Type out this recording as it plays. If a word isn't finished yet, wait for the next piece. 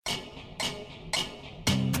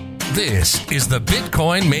This is the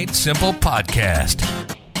Bitcoin Made Simple podcast.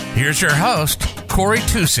 Here's your host, Corey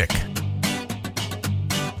Tusick.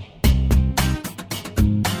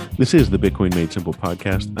 This is the Bitcoin Made Simple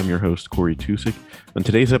podcast. I'm your host, Corey Tusick. On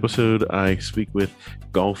today's episode, I speak with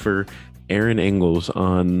golfer Aaron Engels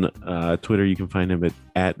on Twitter. You can find him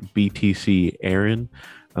at BTC Aaron.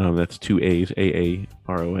 That's two A's,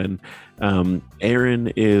 A-A-R-O-N. Aaron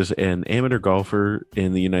is an amateur golfer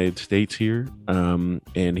in the United States here,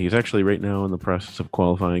 and he's actually right now in the process of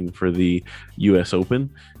qualifying for the U.S.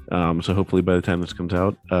 Open. So hopefully by the time this comes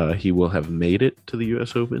out, he will have made it to the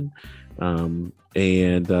U.S. Open. So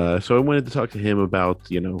I wanted to talk to him about,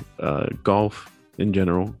 golf in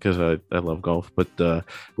general, because I love golf, but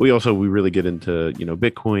we really get into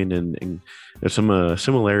Bitcoin, and there's some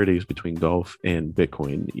similarities between golf and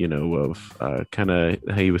Bitcoin, of kind of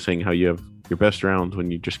how he was saying how you have your best rounds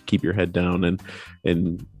when you just keep your head down and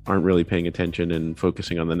aren't really paying attention and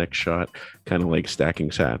focusing on the next shot, kind of like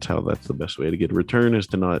stacking sats, how that's the best way to get a return is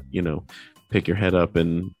to not pick your head up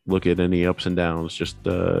and look at any ups and downs, just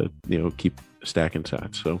keep stacking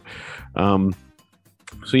sats.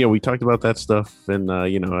 So yeah, we talked about that stuff, and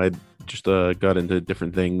I just got into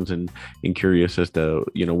different things and curious as to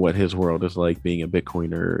what his world is like being a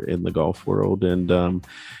Bitcoiner in the golf world, and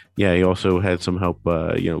he also had some help,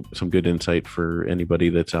 some good insight for anybody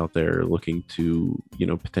that's out there looking to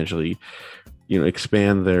potentially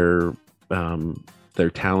expand their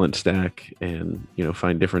talent stack and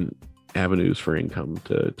find different avenues for income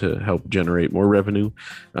to help generate more revenue,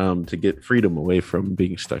 to get freedom away from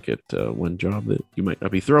being stuck at one job that you might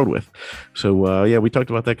not be thrilled with. So we talked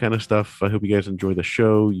about that kind of stuff. I hope you guys enjoy the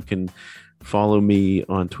show. You can follow me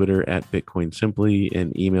on Twitter at Bitcoin Simply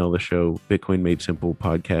and email the show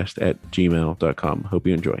bitcoinmadesimplepodcast@gmail.com. Hope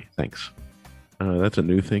you enjoy. Thanks. That's a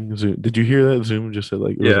new thing. Zoom. Did you hear that? Zoom just said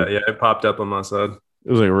it popped up on my side.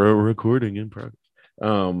 It was like recording in progress.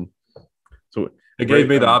 It gave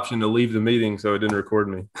me the option to leave the meeting, so it didn't record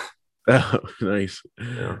me. Oh, nice.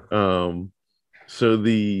 Yeah. I'm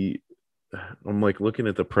like looking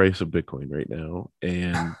at the price of Bitcoin right now,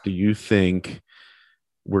 and do you think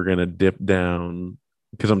we're gonna dip down?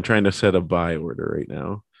 Because I'm trying to set a buy order right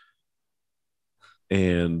now,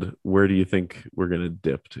 and where do you think we're gonna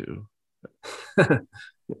dip to? I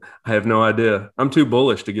have no idea. I'm too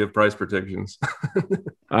bullish to give price predictions.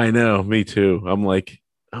 I know, me too. I'm like,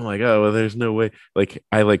 oh, well, there's no way. Like,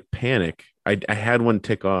 I panic. I had one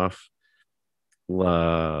tick off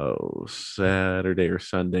Saturday or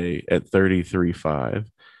Sunday at 33.5,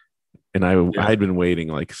 and I'd been waiting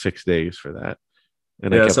like 6 days for that.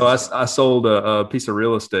 And I sold a piece of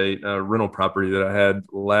real estate, a rental property that I had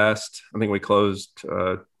I think we closed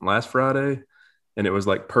last Friday, and it was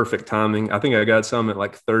like perfect timing. I think I got some at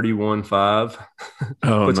like 31.5.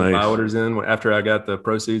 Put some buy orders in after I got the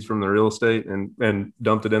proceeds from the real estate and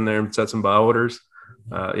dumped it in there and set some buy orders.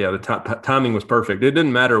 The timing was perfect. It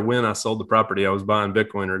didn't matter when I sold the property. I was buying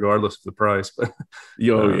Bitcoin regardless of the price. But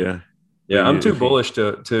I'm too bullish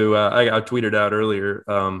to I tweeted out earlier,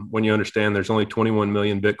 when you understand there's only 21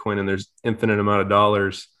 million Bitcoin and there's infinite amount of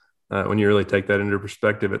dollars, when you really take that into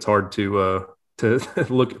perspective, it's hard to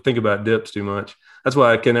think about dips too much. That's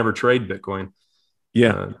why I can never trade Bitcoin.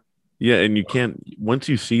 And you can't, once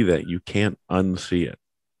you see that, you can't unsee it.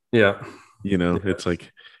 It's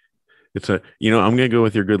like, I'm gonna go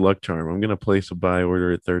with your good luck charm. I'm gonna place a buy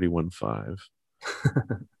order at 31.5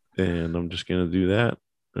 and I'm just gonna do that.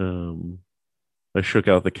 I shook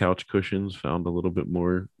out the couch cushions, found a little bit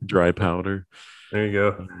more dry powder. There you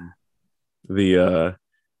go.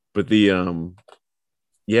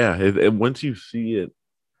 Once you see it,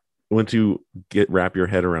 once you wrap your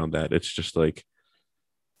head around that, it's just like,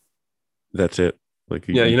 that's it. Like,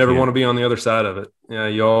 you never want to be on the other side of it. Yeah,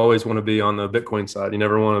 you always want to be on the Bitcoin side. You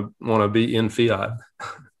never want to be in fiat.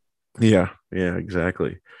 Yeah,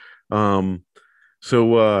 exactly. So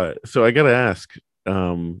I gotta ask,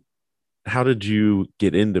 how did you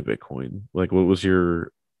get into Bitcoin? Like, what was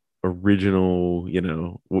your original,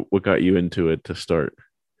 what got you into it to start?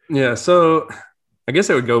 Yeah, so I guess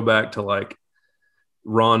I would go back to like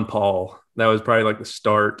Ron Paul. That was probably like the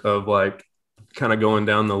start of like kind of going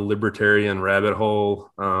down the libertarian rabbit hole.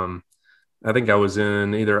 I think I was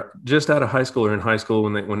in either just out of high school or in high school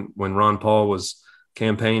when Ron Paul was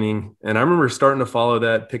campaigning, and I remember starting to follow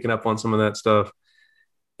that, picking up on some of that stuff,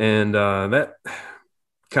 and that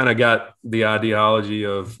kind of got the ideology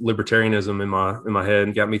of libertarianism in my head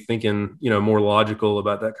and got me thinking, more logical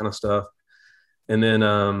about that kind of stuff. And then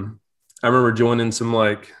I remember joining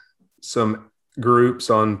some groups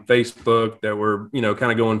on Facebook that were,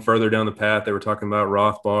 kind of going further down the path. They were talking about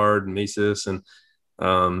Rothbard and Mises, and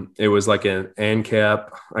It was like an ANCAP,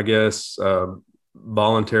 I guess,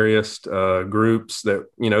 voluntarist groups that,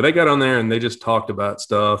 they got on there and they just talked about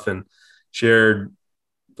stuff and shared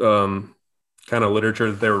kind of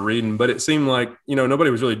literature that they were reading. But it seemed like, nobody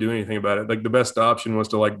was really doing anything about it. Like the best option was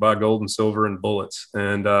to like buy gold and silver and bullets.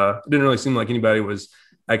 And it didn't really seem like anybody was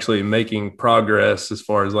actually making progress as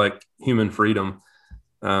far as like human freedom.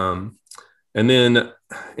 And then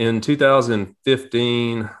in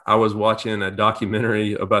 2015, I was watching a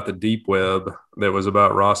documentary about the deep web that was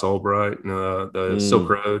about Ross Ulbricht, the Silk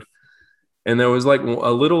Road. And there was like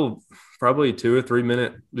a little, probably 2 or 3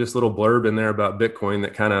 minute, just little blurb in there about Bitcoin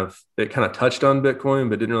that kind of touched on Bitcoin,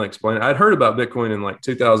 but didn't really explain it. I'd heard about Bitcoin in like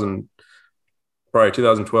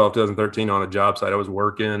 2012, 2013 on a job site. I was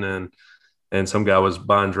working and some guy was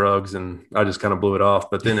buying drugs and I just kind of blew it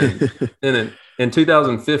off. But then in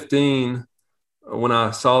 2015, when I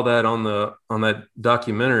saw that on that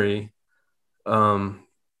documentary, I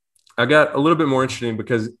got a little bit more interesting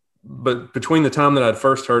but between the time that I'd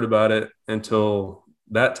first heard about it until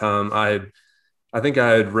that time, I think I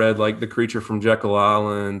had read like The Creature from Jekyll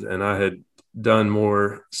Island, and I had done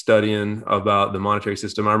more studying about the monetary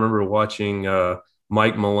system. I remember watching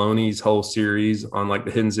Mike Maloney's whole series on like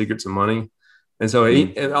the hidden secrets of money. And so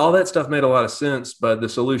and all that stuff made a lot of sense, but the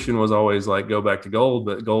solution was always like go back to gold.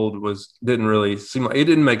 But gold didn't really seem like, it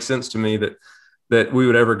didn't make sense to me that we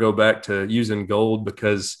would ever go back to using gold,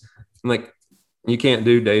 because like you can't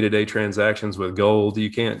do day-to-day transactions with gold. You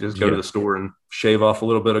can't just go to the store and shave off a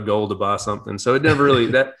little bit of gold to buy something. So it never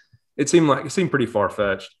really it seemed pretty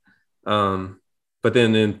far-fetched. But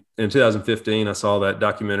then in 2015, I saw that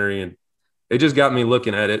documentary and it just got me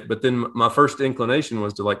looking at it. But then my first inclination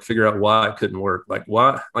was to like figure out why it couldn't work. Like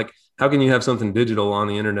how can you have something digital on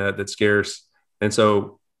the internet that's scarce? And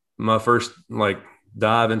so my first like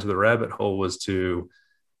dive into the rabbit hole was to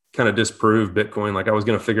kind of disprove Bitcoin. Like I was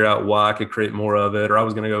going to figure out why I could create more of it, or I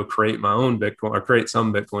was going to go create my own Bitcoin or create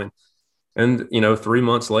some Bitcoin. And, 3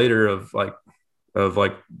 months later of like,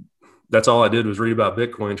 that's all I did was read about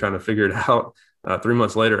Bitcoin, trying to figure it out. 3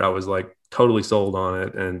 months later, I was like totally sold on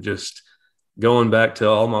it and just going back to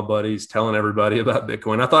all my buddies, telling everybody about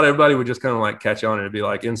Bitcoin. I thought everybody would just kind of like catch on and it'd be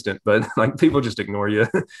like instant, but like people just ignore you.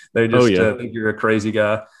 They just think you're a crazy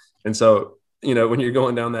guy. And so, when you're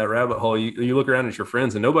going down that rabbit hole, you look around at your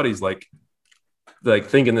friends and nobody's like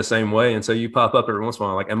thinking the same way. And so you pop up every once in a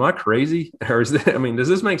while, like, am I crazy? Or does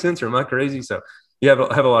this make sense, or am I crazy? So you have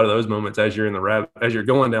a lot of those moments as you're as you're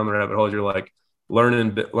going down the rabbit hole, you're like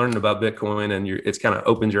learning about Bitcoin, and it's kind of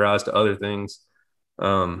opens your eyes to other things.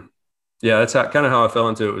 That's kind of how I fell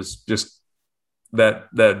into it. Was just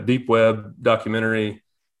that deep web documentary,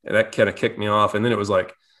 and that kind of kicked me off. And then it was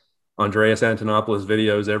like Andreas Antonopoulos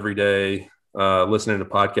videos every day, listening to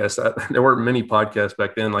podcasts. There weren't many podcasts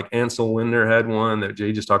back then. Like Ansel Lindner had one that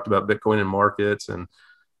he just talked about Bitcoin and markets. And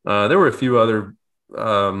there were a few other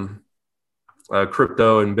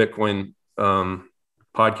crypto and Bitcoin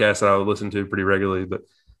podcasts that I would listen to pretty regularly. But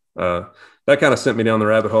that kind of sent me down the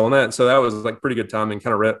rabbit hole. And so that was like pretty good timing,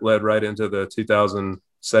 kind of led right into the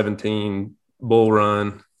 2017 bull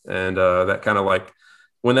run. And that kind of like,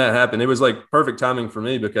 when that happened, it was like perfect timing for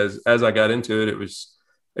me, because as I got into it,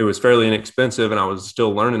 it was fairly inexpensive and I was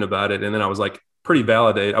still learning about it. And then I was like pretty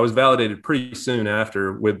validated. I was validated pretty soon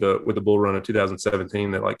after with the bull run of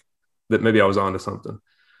 2017 that maybe I was onto something.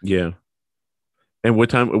 Yeah. And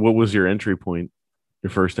what was your entry point?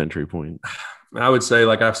 Your first entry point? I would say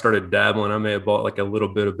like I started dabbling. I may have bought like a little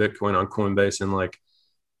bit of Bitcoin on Coinbase in like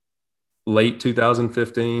late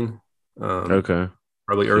 2015. Okay.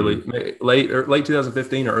 Probably late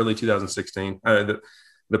 2015 or early 2016.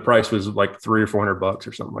 The price was like $300 or $400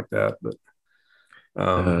 or something like that.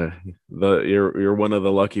 But you're one of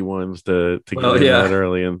the lucky ones to get in that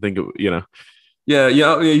early and think of, Yeah,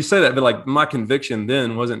 you say that, but like my conviction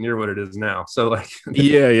then wasn't near what it is now. So like,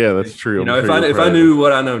 yeah, that's true. If I knew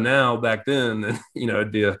what I know now back then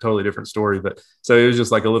it'd be a totally different story. But so it was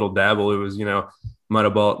just like a little dabble. It was, might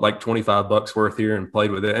have bought like $25 worth here and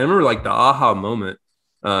played with it. And I remember like the aha moment.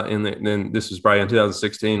 Then this was probably in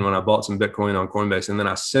 2016 when I bought some Bitcoin on Coinbase, and then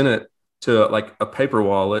I sent it to like a paper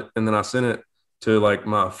wallet, and then I sent it to like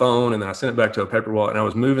my phone, and then I sent it back to a paper wallet, and I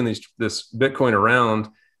was moving this Bitcoin around.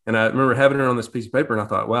 And I remember having it on this piece of paper, and I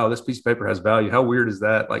thought, wow, this piece of paper has value. How weird is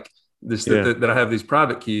that? Like this, that I have these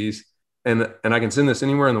private keys and I can send this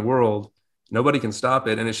anywhere in the world. Nobody can stop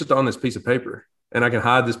it. And it's just on this piece of paper, and I can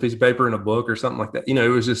hide this piece of paper in a book or something like that. It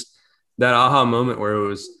was just that aha moment where it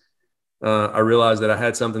was, I realized that I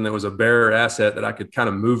had something that was a bearer asset that I could kind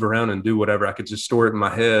of move around and do whatever. I could just store it in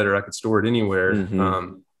my head, or I could store it anywhere.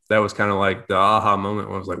 Mm-hmm. that was kind of like the aha moment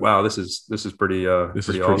when I was like, wow, this is pretty This pretty is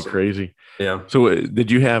pretty awesome. crazy. Yeah. So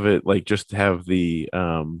did you have it like just have the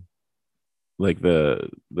like the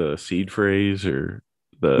seed phrase or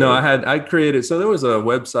No, the I created, so there was a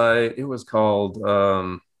website. It was called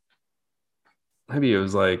maybe it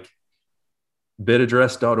was like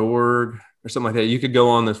bitaddress.org or something like that. You could go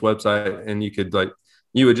on this website and you could like,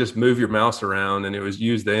 you would just move your mouse around and it was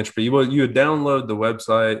use the entropy. Well, you would download the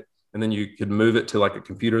website and then you could move it to like a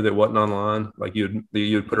computer that wasn't online. Like you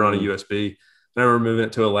would put it on a USB. And I remember moving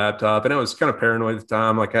it to a laptop, and I was kind of paranoid at the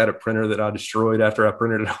time. Like I had a printer that I destroyed after I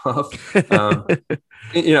printed it off. I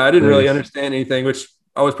didn't really Nice. understand anything, which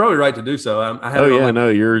I was probably right to do so. I had Oh it on yeah, like, no,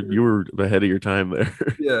 you were ahead of your time there.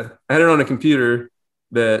 yeah, I had it on a computer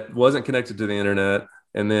that wasn't connected to the internet,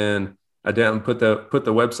 and then I down put the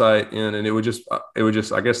website in, and it would just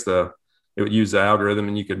I guess it would use the algorithm,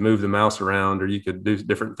 and you could move the mouse around, or you could do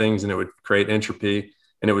different things, and it would create entropy,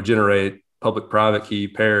 and it would generate public private key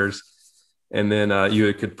pairs, and then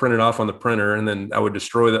you could print it off on the printer, and then I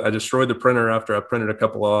destroyed the printer after I printed a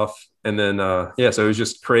couple off, and then so it was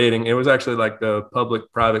just creating. It was actually like the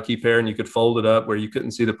public private key pair, and you could fold it up where you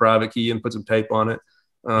couldn't see the private key and put some tape on it.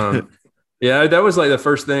 Yeah, that was like the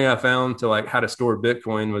first thing I found to like how to store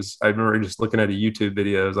Bitcoin. Was I remember just looking at a YouTube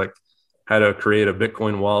video. It was like how to create a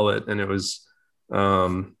Bitcoin wallet, and it was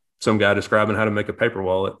some guy describing how to make a paper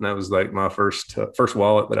wallet, and that was like my first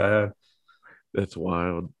wallet that I had. That's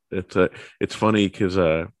wild. It's funny because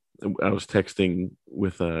I was texting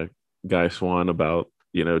with Guy Swan about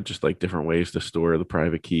just like different ways to store the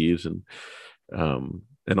private keys and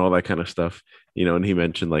all that kind of stuff. And he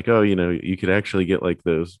mentioned like, oh, you could actually get like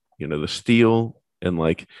those, the steel and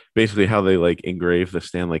like basically how they like engrave the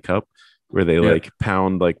Stanley Cup, where they like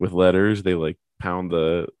pound like with letters, they like pound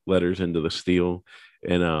the letters into the steel,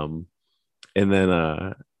 and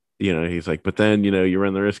then he's like, but then you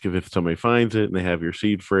run the risk of if somebody finds it and they have your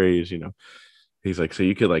seed phrase, he's like, so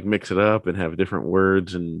you could like mix it up and have different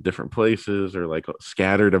words in different places or like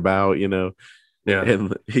scattered about, Yeah.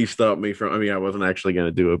 And he stopped me from, I mean, I wasn't actually going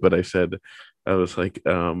to do it, but I said, I was like,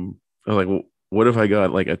 well, what if I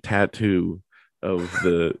got like a tattoo of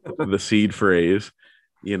the seed phrase,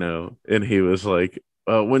 and he was like,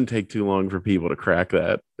 it wouldn't take too long for people to crack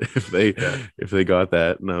that if they got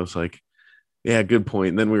that. And I was like, yeah, good point.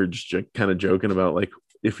 And then we were just kind of joking about like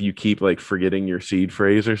if you keep like forgetting your seed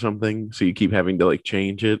phrase or something, so you keep having to like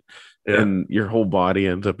change it, and your whole body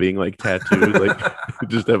ends up being like tattooed, like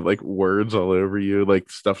just have like words all over you, like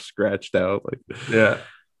stuff scratched out, like that's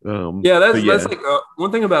like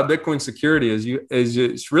one thing about Bitcoin security is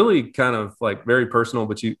it's really kind of like very personal,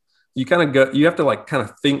 but you kind of you have to like kind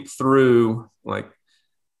of think through like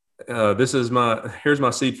here's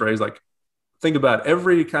my seed phrase, like think about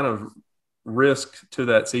every kind of risk to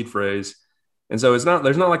that seed phrase. And so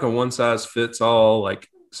there's not like a one size fits all like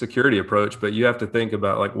security approach, but you have to think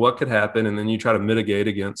about like what could happen. And then you try to mitigate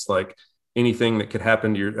against like anything that could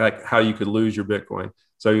happen to your, like how you could lose your Bitcoin.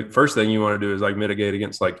 So first thing you want to do is like mitigate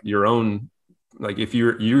against like your own, like if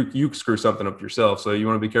you screw something up yourself. So you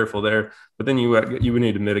want to be careful there, but then you would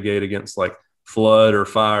need to mitigate against like flood or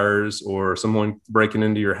fires or someone breaking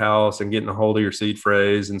into your house and getting a hold of your seed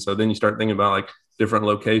phrase. And so then you start thinking about like different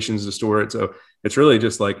locations to store it. So it's really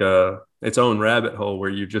just like its own rabbit hole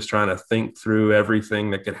where you're just trying to think through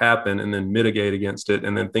everything that could happen and then mitigate against it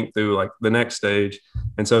and then think through like the next stage.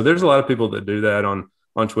 And so there's a lot of people that do that on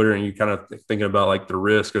Twitter, and you kind of thinking about like the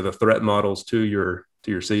risk or the threat models to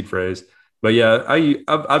your seed phrase. But yeah,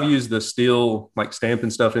 I've used the steel, like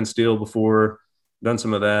stamping stuff in steel before, done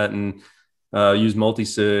some of that, and used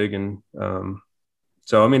multi-sig. And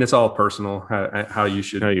so, I mean, it's all personal how you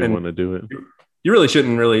should, how you want to do it. You really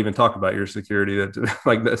shouldn't really even talk about your security.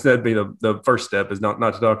 That'd be the first step, is not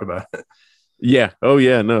to talk about it. Yeah. Oh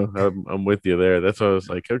yeah. No, I'm with you there. That's why I was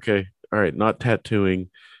like, okay, all right, not tattooing.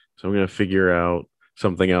 So I'm going to figure out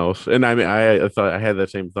something else. And I mean, I thought I had that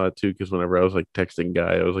same thought too, because whenever I was like texting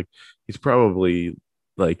Guy, I was like, he's probably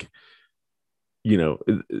like,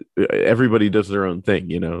 everybody does their own thing,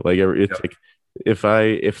 like it's like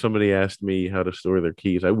if somebody asked me how to store their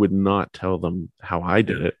keys, I would not tell them how I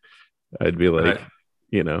did it. I'd be like, Right.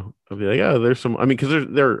 I'd be like, oh, there's some, I mean, because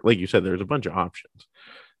there, like you said, there's a bunch of options.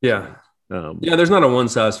 Yeah. There's not a one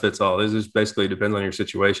size fits all. This just basically depends on your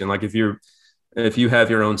situation. Like if you have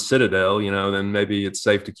your own Citadel, then maybe it's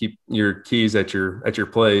safe to keep your keys at your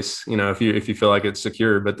place, if you feel like it's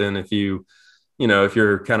secure. But then if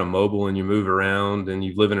you're kind of mobile and you move around and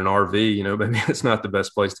you live in an RV, maybe it's not the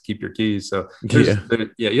best place to keep your keys. So you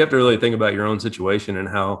have to really think about your own situation and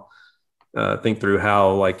how think through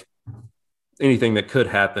how like anything that could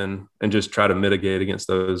happen and just try to mitigate against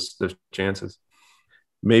those chances.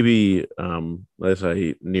 maybe as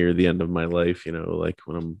I near the end of my life, like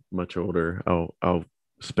when I'm much older, I'll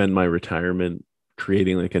spend my retirement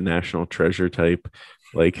creating like a national treasure type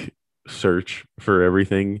like search for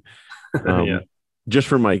everything. Yeah. Um just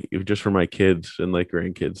for my kids and like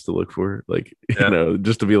grandkids to look for, like, Yeah.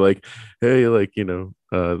 just to be like, hey, like,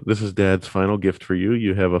 this is dad's final gift for you.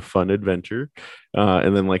 You have a fun adventure.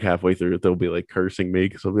 And then like halfway through it, they'll be like cursing me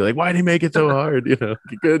because they'll be like, why did he make it so hard? You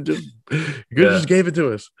could just gave it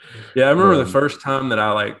to us. Yeah. I remember the Um, first time that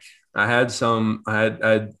I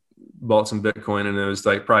had bought some Bitcoin, and it was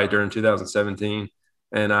like probably during 2017.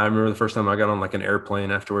 And I remember the first time I got on like an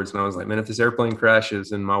airplane afterwards, and I was like, man, if this airplane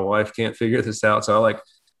crashes and my wife can't figure this out. So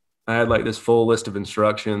I had like this full list of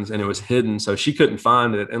instructions, and it was hidden. So she couldn't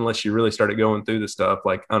find it unless she really started going through the stuff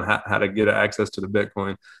like on how to get access to the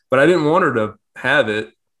Bitcoin. But I didn't want her to have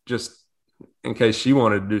it just in case she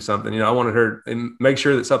wanted to do something. I wanted her and make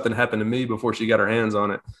sure that something happened to me before she got her hands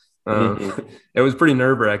on it. mhm. It was pretty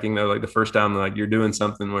nerve wracking though. Like the first time, like you're doing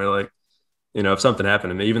something where like, if something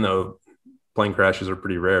happened to me, even though plane crashes are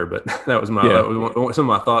pretty rare, but Yeah. some of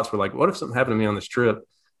my thoughts were like, what if something happened to me on this trip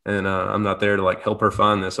and I'm not there to like help her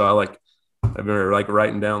find this? So I've been like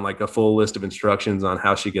writing down like a full list of instructions on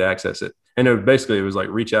how she could access it. And it was like,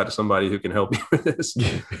 reach out to somebody who can help you with this.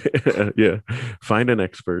 Yeah. Find an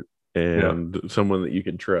expert Yeah. and someone that you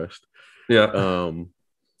can trust. Yeah. Um,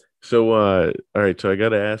 so all right, so I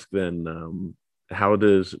gotta ask then, how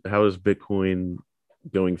is Bitcoin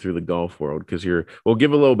going through the golf world? Because well,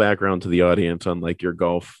 give a little background to the audience on like your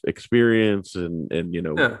golf experience and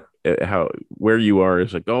Yeah. how where you are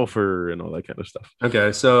as a golfer and all that kind of stuff.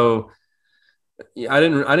 Okay. So yeah,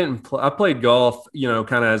 I played golf,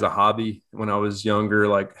 kind of as a hobby when I was younger,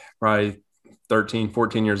 like probably 13,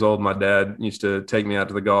 14 years old. My dad used to take me out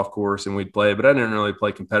to the golf course and we'd play, but I didn't really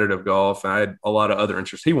play competitive golf. And I had a lot of other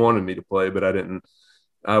interests. He wanted me to play, but I didn't.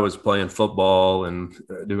 I was playing football and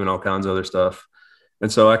doing all kinds of other stuff.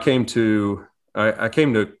 And so I came to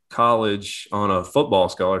college on a football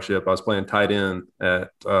scholarship. I was playing tight end at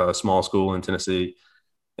a small school in Tennessee,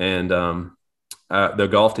 and the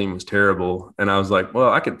golf team was terrible. And I was like,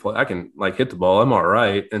 well, I can play. I can like hit the ball. I'm all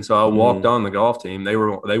right. And so I walked Hmm. on the golf team. They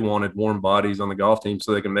wanted warm bodies on the golf team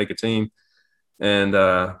so they can make a team. And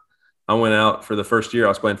I went out for the first year. I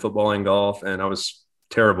was playing football and golf, and I was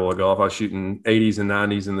terrible at golf. I was shooting 80s and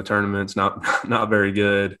 90s in the tournaments, not very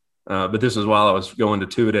good. But this was while I was going to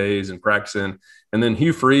two-a-days and practicing. And then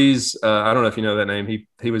Hugh Freeze, I don't know if you know that name.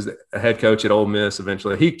 He was a head coach at Ole Miss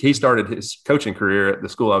eventually. He started his coaching career at the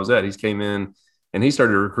school I was at. He came in and he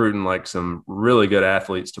started recruiting like some really good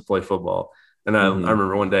athletes to play football. And I Hmm.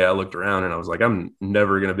 remember one day I looked around and I was like, I'm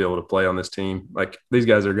never going to be able to play on this team. Like these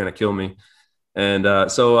guys are going to kill me. And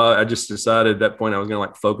so I just decided at that point I was going to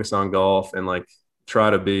like focus on golf and like try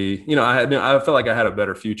to be, I felt like I had a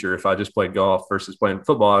better future if I just played golf versus playing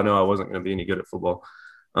football. I know I wasn't going to be any good at football.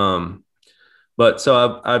 Um, but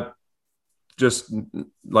so I just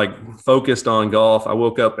like focused on golf. I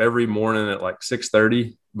woke up every morning at like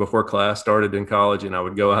 6:30 before class started in college, and I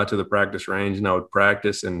would go out to the practice range and I would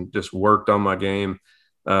practice and just worked on my game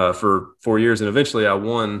for 4 years. And eventually I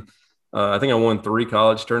won. I think I won 3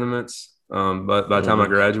 college tournaments. But by the Oh, time I nice.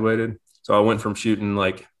 graduated, so I went from shooting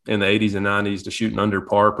like in the 80s and 90s to shooting under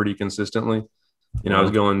par pretty consistently. Wow. I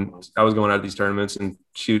was going out of these tournaments and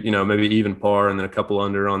shoot, maybe even par and then a couple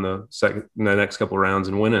under on the next couple rounds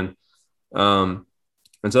and winning. Um,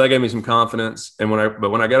 and so that gave me some confidence. And when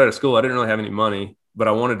I got out of school, I didn't really have any money, but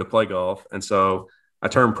I wanted to play golf. And so I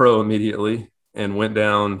turned pro immediately and went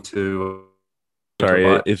down to Sorry,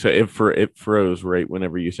 buy. it froze right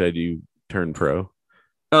whenever you said you turned pro.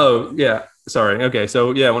 Oh yeah. Sorry. Okay.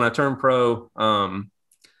 So yeah, when I turned pro,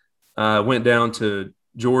 I went down to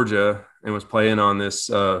Georgia and was playing on this,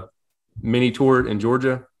 mini tour in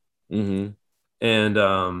Georgia. Hmm. And,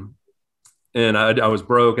 I was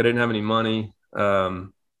broke. I didn't have any money.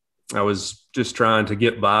 I was just trying to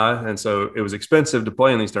get by. And so it was expensive to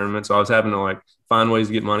play in these tournaments. So I was having to like find ways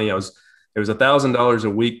to get money. It was $1,000 a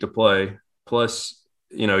week to play plus,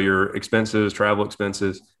 your expenses, travel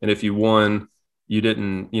expenses. And if you won, you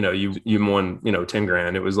didn't, you won, 10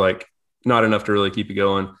 grand. It was like not enough to really keep you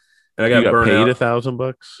going. And I You got got burnt paid out.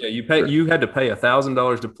 $1,000? Yeah. You had to pay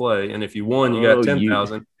 $1,000 to play. And if you won, you got Oh, you.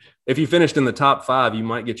 10,000. If you finished in the top 5, you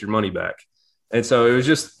might get your money back. And so it was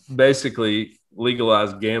just basically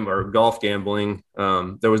legalized gamble or golf gambling.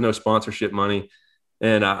 There was no sponsorship money,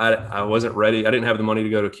 and I wasn't ready. I didn't have the money to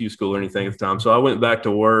go to Q school or anything at the time. So I went back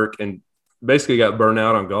to work and basically got burned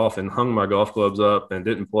out on golf and hung my golf clubs up and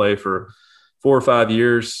didn't play for 4 or 5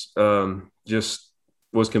 years. Just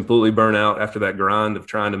was completely burnt out after that grind of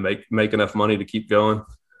trying to make enough money to keep going.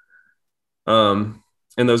 Um,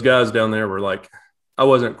 and those guys down there were like, I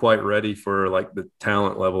wasn't quite ready for like the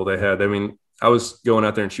talent level they had. I mean, I was going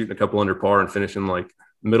out there and shooting a couple under par and finishing like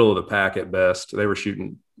middle of the pack at best. They were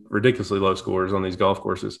shooting ridiculously low scores on these golf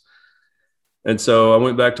courses. And so I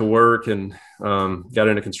went back to work and got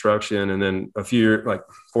into construction. And then like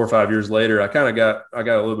 4 or 5 years later, I got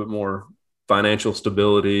a little bit more financial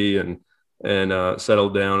stability and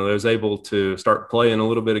settled down. And I was able to start playing a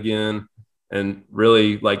little bit again, and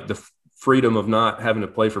really like the freedom of not having to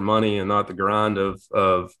play for money and not the grind of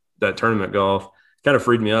that tournament golf kind of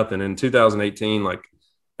freed me up. And in 2018, like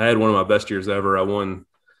I had one of my best years ever. I won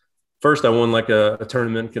like a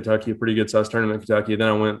tournament in Kentucky, a pretty good sized tournament in Kentucky.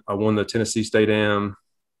 Then I won the Tennessee State Am,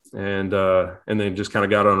 and then just kind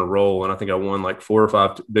of got on a roll. And I think I won like 4 or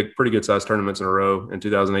 5 pretty good sized tournaments in a row in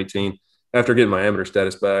 2018 after getting my amateur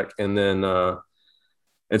status back. And then,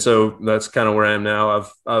 and so that's kind of where I am now.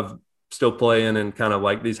 I've still playing in kind of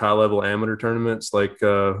like these high level amateur tournaments, like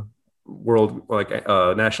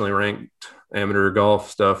nationally ranked amateur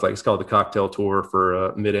golf stuff. Like it's called the Cocktail Tour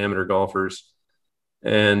for mid amateur golfers.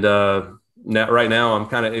 And right now I'm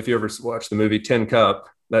kind of, if you ever watch the movie Tin Cup,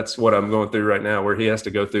 that's what I'm going through right now, where he has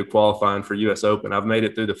to go through qualifying for US Open. I've made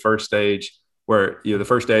it through the first stage, where the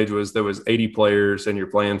first stage there was 80 players and you're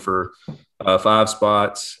playing for 5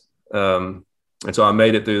 spots. And so I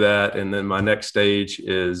made it through that. And then my next stage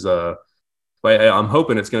is I'm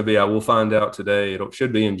hoping it's going to be, we'll find out today. It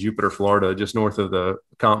should be in Jupiter, Florida, just north of the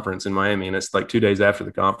conference in Miami. And it's like 2 days after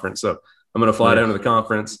the conference. So I'm going to fly down to the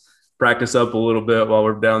conference, practice up a little bit while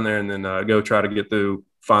we're down there, and then go try to get through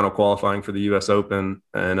final qualifying for the US Open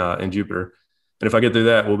and in Jupiter. And if I get through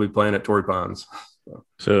that, we'll be playing at Torrey Pines.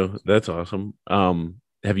 So that's awesome.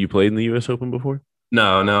 Have you played in the US Open before?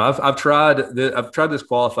 No. I've tried this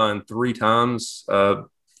qualifying 3 times.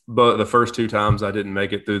 But the first 2 times I didn't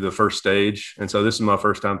make it through the first stage. And so this is my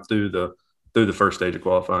first time through the first stage of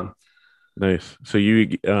qualifying. Nice. So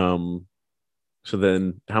so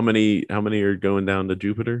then how many are going down to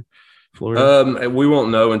Jupiter, Florida? We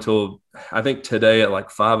won't know until I think today at like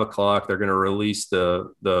 5 o'clock, they're going to release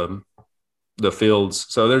the fields.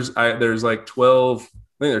 So there's like 12, I think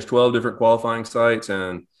there's 12 different qualifying sites,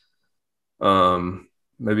 and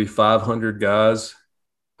maybe 500 guys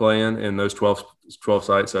playing in those 12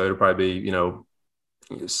 sites. So it'll probably be,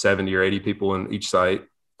 70 or 80 people in each site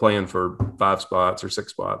playing for 5 spots or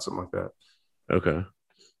 6 spots, something like that. Okay.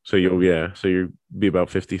 So you'll be about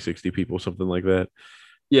 50, 60 people, something like that.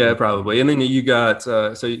 Yeah, probably. And then you got,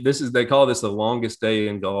 they call this the longest day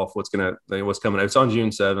in golf. What's coming up? It's on June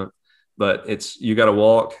 7th, but you got to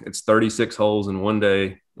walk. It's 36 holes in one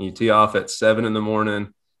day. You tee off at 7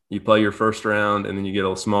 a.m. You play your first round, and then you get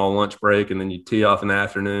a small lunch break, and then you tee off in the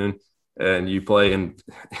afternoon and you play, and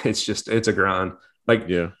it's a grind. Like,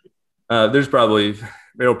 yeah, there'll probably be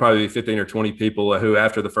 15 or 20 people who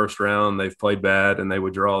after the first round, they've played bad and they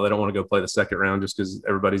would draw. They don't want to go play the second round just because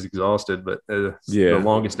everybody's exhausted. But the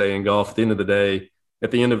longest day in golf, at the end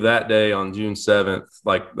of that day on June 7th,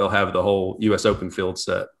 like they'll have the whole US Open field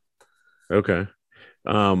set. Okay.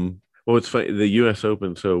 Well, it's funny, the US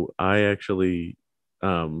Open. So I actually,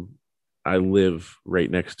 I live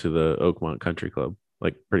right next to the Oakmont Country Club,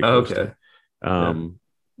 like pretty close. Okay.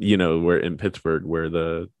 We're in Pittsburgh, where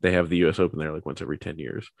they have the US Open there like once every 10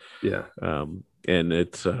 years. Yeah. And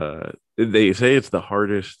it's they say it's the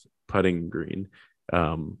hardest putting green. Like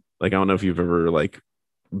I don't know if you've ever like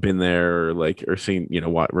been there or seen,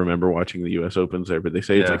 remember watching the US Opens there, but they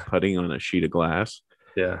say it's like putting on a sheet of glass.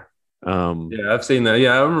 Yeah. I've seen that.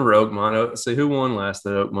 Yeah, I remember Oakmont. So who won last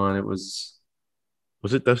at Oakmont? Was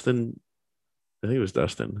it Dustin? I think it was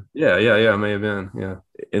Dustin. Yeah, it may have been. Yeah.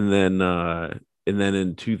 And then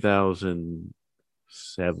in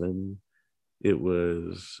 2007, it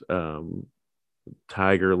was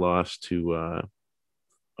Tiger lost to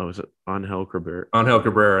was it Angel Cabrera? Angel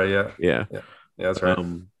Cabrera, yeah, that's right.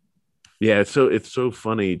 It's so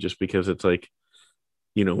funny just because it's like,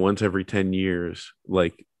 once every 10 years,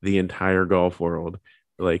 like the entire golf world,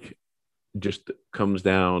 like just comes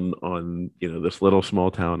down on, this little small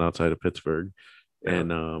town outside of Pittsburgh. Yeah.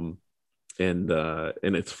 And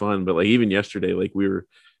it's fun. But like even yesterday, like we're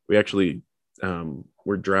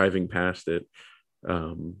driving past it.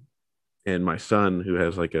 And my son, who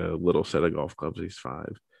has like a little set of golf clubs, he's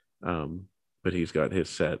 5. But he's got his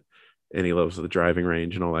set and he loves the driving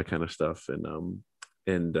range and all that kind of stuff. And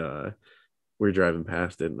we're driving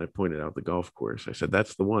past it, and I pointed out the golf course. I said,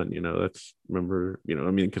 "That's the one,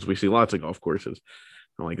 because we see lots of golf courses.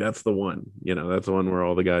 I'm like, that's the one, that's the one where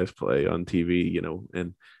all the guys play on TV,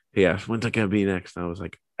 and he asked, when's it going to be next? And I was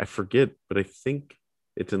like, I forget, but I think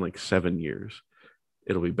it's in like 7 years.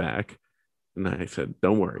 It'll be back. And I said,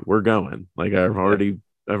 don't worry, we're going. Like I've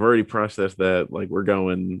already processed that. Like we're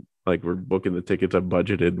going, like we're booking the tickets. I've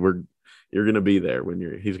budgeted. You're gonna be there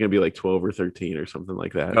when he's gonna be like 12 or 13 or something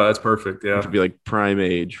like that. Oh, that's perfect. Which Yeah. would be like prime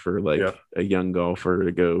age for like Yeah. a young golfer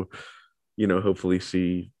to go, hopefully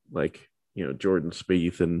see like, Jordan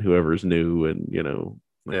Spieth and whoever's new and,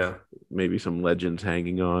 like Yeah. maybe some legends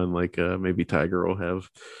hanging on, like maybe Tiger will have,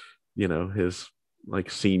 his like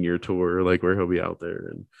senior tour, like where he'll be out there.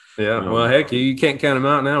 And Yeah. Well, heck, you can't count him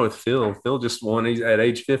out now with Phil. Phil just won. He's at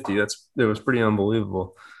age 50. It was pretty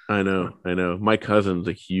unbelievable. I know. My cousin's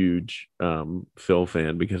a huge Phil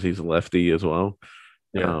fan because he's a lefty as well.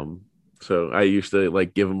 Yeah. So I used to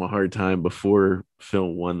like give him a hard time before Phil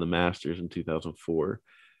won the Masters in 2004.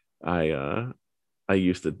 I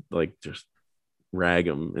used to like just rag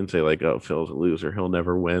him and say like, oh, Phil's a loser, he'll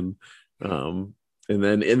never win. And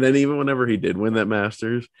then even whenever he did win that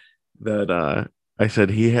Masters, that I said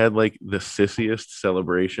he had like the sissiest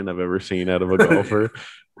celebration I've ever seen out of a golfer.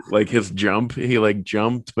 Like his jump, he like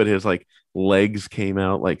jumped, but his like legs came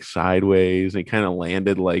out like sideways. And he kind of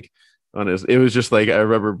landed like on his. It was just like I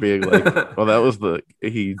remember being like, "Well, that was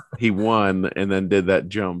he won and then did that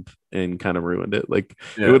jump and kind of ruined it." Like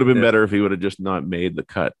it would have been better if he would have just not made the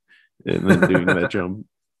cut and then doing that jump.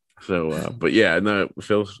 So, but yeah, no,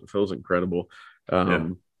 Phil's incredible.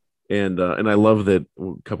 And I love that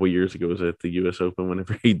a couple years ago was at the U.S. Open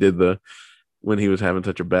whenever he did when he was having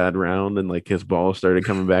such a bad round and like his ball started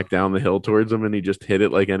coming back down the hill towards him and he just hit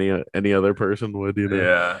it like any other person would,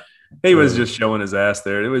 Yeah. He was just showing his ass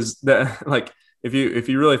there. It was that like if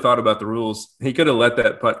you really thought about the rules, he could have let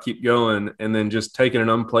that putt keep going and then just taken an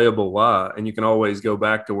unplayable lie, and you can always go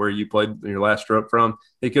back to where you played your last stroke from.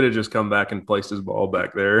 He could have just come back and placed his ball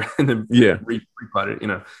back there and then re-putt it.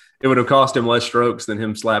 It would have cost him less strokes than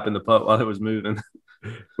him slapping the putt while it was moving.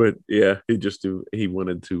 But yeah, he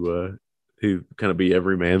wanted to he kind of be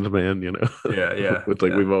every man's man, Yeah. It's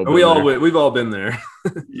like we've all been there.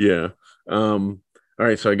 Yeah. All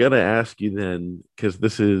right, so I got to ask you then, because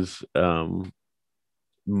this is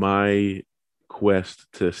my quest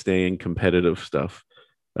to stay in competitive stuff.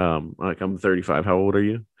 Like I'm 35. How old are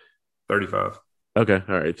you? 35. Okay.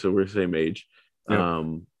 All right. So we're the same age. Yeah.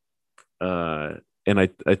 And I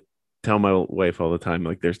tell my wife all the time,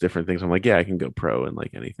 like there's different things. I'm like, yeah, I can go pro and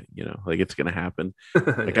like anything, like it's going to happen.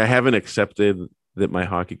 Like I haven't accepted that my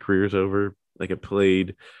hockey career is over. Like I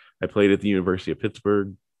played at the University of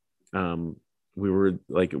Pittsburgh. We were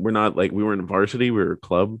in varsity, we were a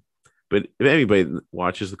club, but if anybody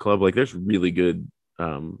watches the club, like there's really good,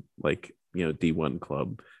 D1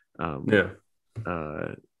 club. But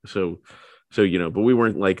we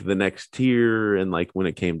weren't like the next tier. And like, when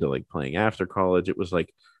it came to like playing after college, it was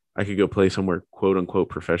like, I could go play somewhere quote unquote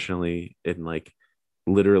professionally and like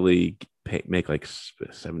literally make like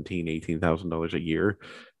 $18,000 a year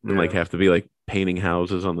and like have to be like painting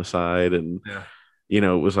houses on the side. And, it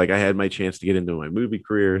was like I had my chance to get into my movie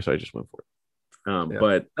career, so I just went for it.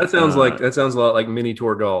 But that sounds a lot like mini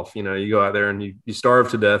tour golf. You go out there and you starve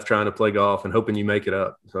to death trying to play golf and hoping you make it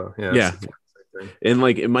up. So and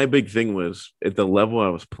like my big thing was at the level I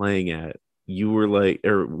was playing at, you were like,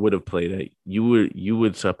 or would have played at, you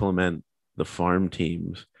would supplement the farm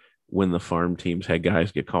teams when the farm teams had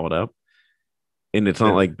guys get called up. And it's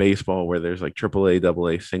not like baseball where there's like AAA,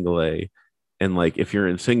 AA, single A. And like if you're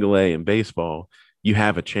in single A in baseball, you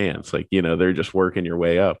have a chance. Like, they're just working your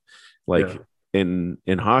way up. Like in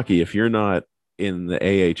hockey, if you're not in the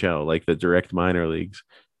AHL, like the direct minor leagues,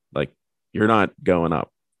 like you're not going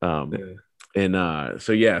up. So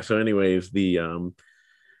anyways,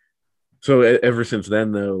 so ever since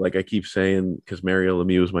then though, like I keep saying, because Mario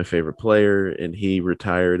Lemieux was my favorite player and he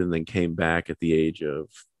retired and then came back at the age of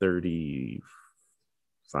 35.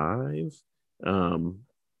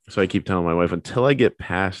 So I keep telling my wife until I get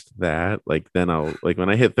past that, like then I'll like when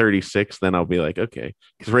I hit 36, then I'll be like, okay.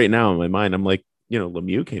 Because right now in my mind, I'm like,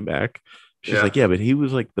 Lemieux came back. She's like, yeah, but he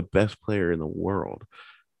was like the best player in the world.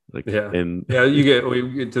 Like, we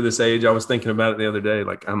get to this age. I was thinking about it the other day.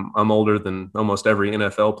 Like I'm older than almost every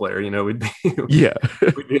NFL player. We'd be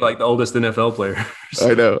we'd be like the oldest NFL player.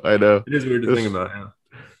 I know. It is weird to think about. Yeah.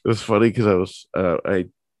 It was funny because I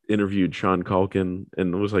interviewed Sean Culkin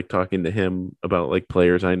and was like talking to him about like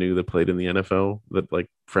players I knew that played in the NFL that like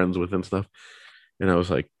friends with and stuff. And I was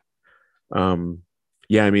like,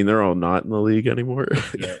 they're all not in the league anymore.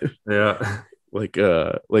 Yeah. like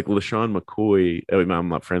LaShawn McCoy. I mean, I'm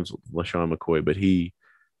not friends with LaShawn McCoy, but he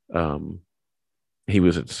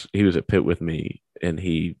was at Pitt with me and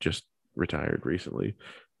he just retired recently.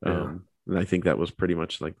 And I think that was pretty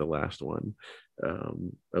much like the last one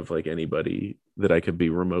of like anybody that I could be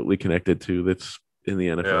remotely connected to that's in the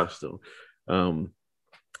NFL still.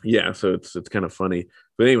 Yeah, so it's kind of funny.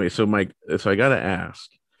 But anyway, so I got to ask,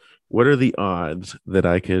 what are the odds that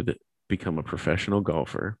I could become a professional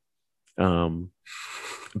golfer?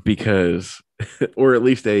 Because or at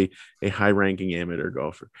least a high-ranking amateur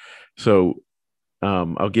golfer. So,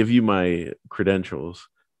 I'll give you my credentials.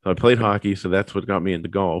 So I played hockey, so that's what got me into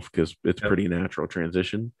golf because it's pretty natural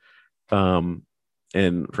transition. Um,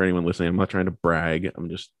 and for anyone listening, I'm not trying to brag. I'm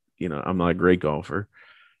just, I'm not a great golfer,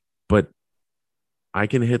 but I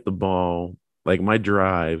can hit the ball. Like my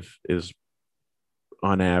drive is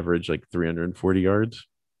on average like 340 yards.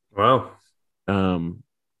 Wow. And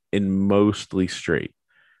mostly straight,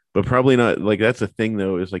 but probably not. Like that's the thing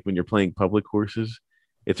though, is like when you're playing public courses,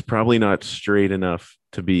 it's probably not straight enough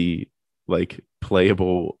to be like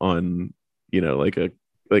playable on, like a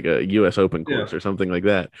US Open course or something like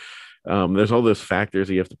that. There's all those factors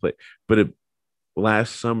that you have to play. But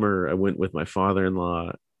last summer I went with my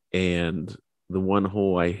father-in-law, and the one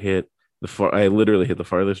hole I hit I literally hit the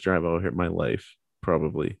farthest drive I'll hit in my life,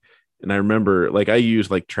 probably. And I remember like I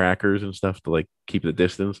use like trackers and stuff to like keep the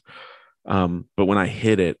distance. But when I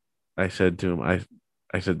hit it, I said to him,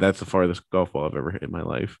 I said, that's the farthest golf ball I've ever hit in my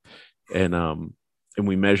life. And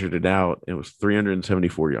we measured it out. And it was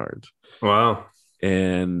 374 yards. Wow.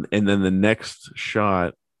 And then the next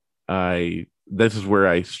shot, this is where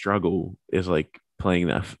I struggle, is like playing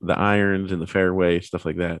the irons in the fairway, stuff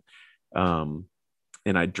like that.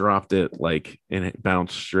 And I dropped it and it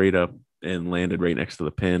bounced straight up and landed right next to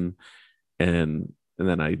the pin. And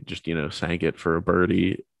then I just, sank it for a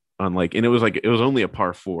birdie and it was only a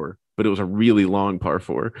par 4, but it was a really long par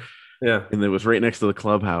 4. Yeah. And it was right next to the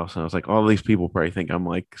clubhouse. And I was like, all these people probably think I'm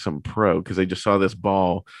like some pro because they just saw this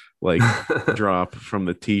ball drop from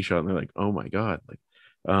the tee shot. And they're like, oh my God.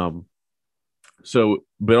 So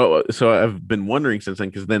I've been wondering since then,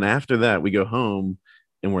 because then after that, we go home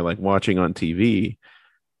and we're like watching on TV,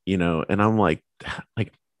 and I'm like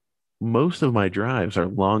most of my drives are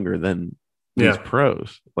longer than these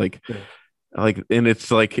pros. And it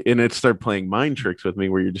start playing mind tricks with me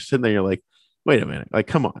where you're just sitting there, you're like, wait a minute, like,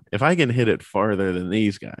 come on, if I can hit it farther than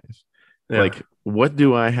these guys, what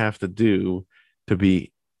do I have to do to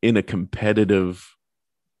be in a competitive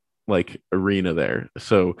arena there?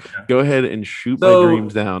 So go ahead and shoot my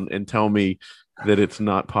dreams down and tell me that it's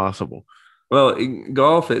not possible. Well, in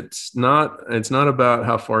golf, it's not about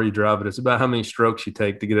how far you drive it. It's about how many strokes you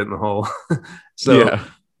take to get it in the hole. So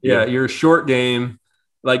your short game,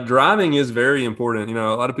 like driving is very important.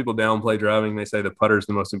 A lot of people downplay driving. They say the putter is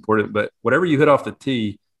the most important, but whatever you hit off the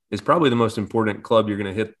tee is probably the most important club you're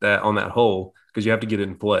going to hit that on that hole, because you have to get it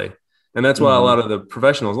in play. And that's why a lot of the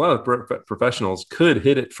professionals could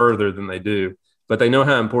hit it further than they do, but they know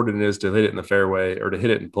how important it is to hit it in the fairway or to hit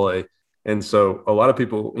it in play. And so a lot of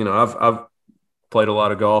people, I've played a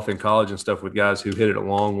lot of golf in college and stuff with guys who hit it a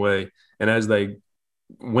long way. And as they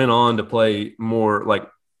went on to play more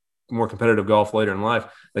competitive golf later in life,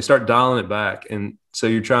 they start dialing it back. And so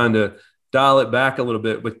you're trying to dial it back a little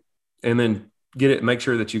bit and then make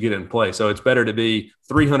sure that you get it in play. So it's better to be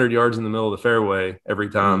 300 yards in the middle of the fairway every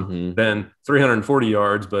time than 340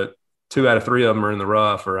 yards, but 2 out of 3 of them are in the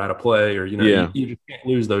rough or out of play, or, you just can't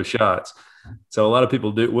lose those shots. So a lot of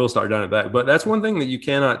people will start dialing it back, but that's one thing that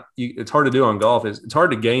it's hard to do on golf is it's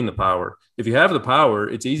hard to gain the power. If you have the power,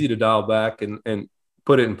 it's easy to dial back and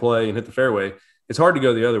put it in play and hit the fairway. It's hard to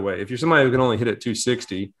go the other way. If you're somebody who can only hit it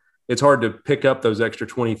 260, it's hard to pick up those extra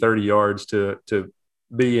 20, 30 yards to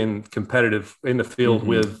be in the field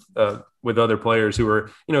with other players who are,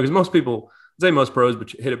 because most people, I'd say most pros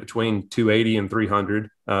hit it between 280 and 300.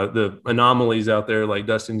 The anomalies out there like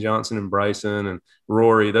Dustin Johnson and Bryson and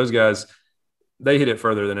Rory, those guys, they hit it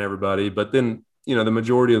further than everybody. But then, the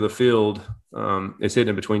majority of the field is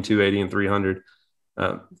hitting between 280 and 300.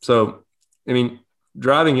 So,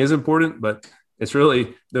 driving is important, but it's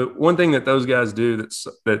really the one thing that those guys do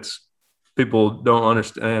that's people don't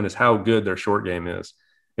understand is how good their short game is.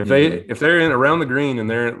 If they're in around the green and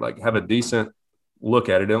they're have a decent look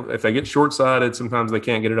at it, if they get short sided, sometimes they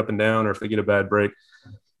can't get it up and down, or if they get a bad break.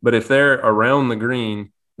 But if they're around the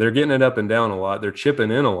green, they're getting it up and down a lot. They're chipping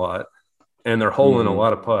in a lot, and they're holing a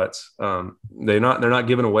lot of putts. They're not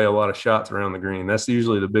giving away a lot of shots around the green. That's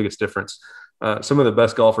usually the biggest difference. Some of the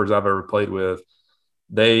best golfers I've ever played with,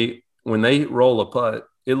 when they roll a putt,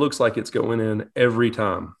 it looks like it's going in every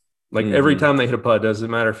time. Every time they hit a putt, doesn't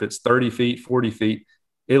matter if it's 30 feet, 40 feet,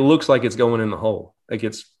 it looks like it's going in the hole.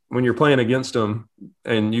 It's when you're playing against them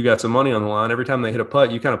and you got some money on the line, every time they hit a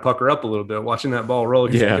putt, you kind of pucker up a little bit watching that ball roll.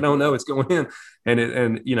 You're like, oh no, it's going in.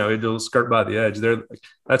 And it'll skirt by the edge.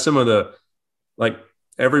 That's some of the,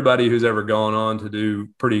 everybody who's ever gone on to do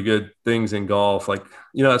pretty good things in golf, like,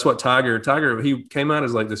 that's what Tiger, he came out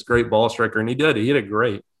as like this great ball striker, and he hit it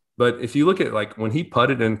great. But if you look at like when he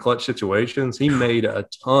putted in clutch situations, he made a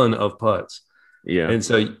ton of putts. Yeah. And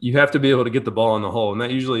so you have to be able to get the ball in the hole. And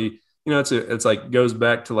that usually, it's like goes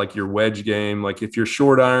back to like your wedge game. Like if your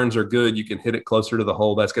short irons are good, you can hit it closer to the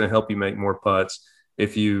hole. That's going to help you make more putts.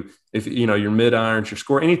 If your mid irons, your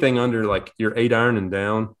score, anything under like your 8-iron and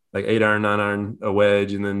down, like 8-iron, 9-iron, a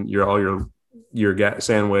wedge, and then all your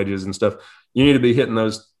sand wedges and stuff, you need to be hitting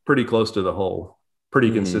those pretty close to the hole pretty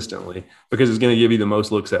consistently, because it's going to give you the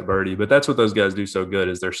most looks at birdie. But that's what those guys do so good,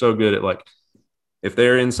 is they're so good at, like, if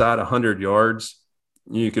they're inside 100 yards,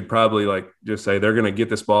 you could probably like just say they're going to get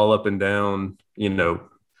this ball up and down,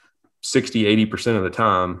 60, 80% of the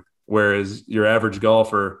time. Whereas your average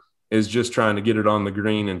golfer is just trying to get it on the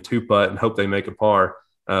green and 2-putt and hope they make a par.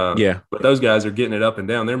 But those guys are getting it up and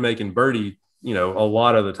down. They're making birdie, a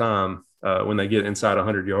lot of the time when they get inside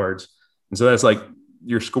 100 yards. And so that's like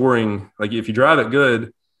your scoring. Like if you drive it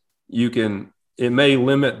good, it may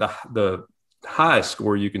limit the highest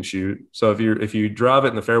score you can shoot. So if you drive it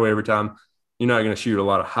in the fairway every time, you're not going to shoot a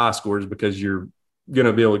lot of high scores, because you're going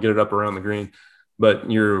to be able to get it up around the green. But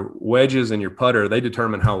your wedges and your putter, they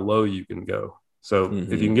determine how low you can go. So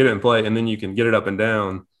if you can get it in play and then you can get it up and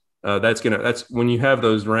down, that's when you have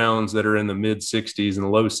those rounds that are in the mid 60s and the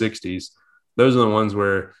low 60s. Those are the ones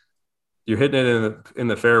where you're hitting it in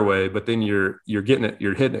the fairway, but then you're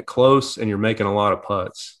hitting it close and you're making a lot of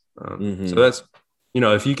putts. So that's,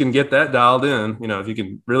 if you can get that dialed in, if you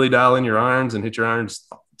can really dial in your irons and hit your irons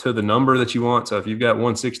to the number that you want. So if you've got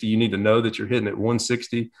 160, you need to know that you're hitting at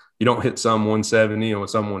 160. You don't hit some 170 or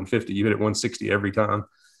some 150. You hit it 160 every time,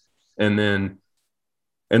 and then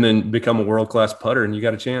become a world-class putter, and you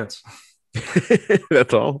got a chance.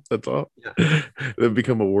 That's all. Yeah. Then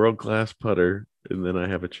become a world-class putter, and then I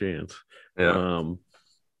have a chance. Yeah.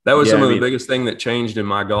 That was the biggest thing that changed in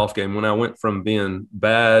my golf game when I went from being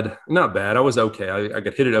not bad. I was okay. I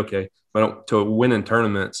could hit it okay, but to winning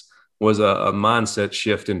tournaments was a mindset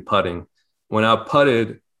shift in putting. When I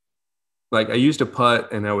putted, like I used to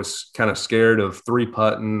putt and I was kind of scared of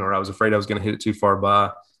 3-putting, or I was afraid I was going to hit it too far by.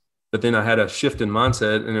 But then I had a shift in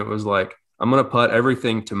mindset, and it was like, I'm going to putt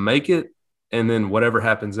everything to make it, and then whatever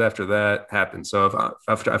happens after that happens. So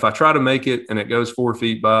if I try to make it and it goes 4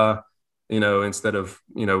 feet by, instead of,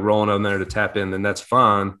 rolling on there to tap in, then that's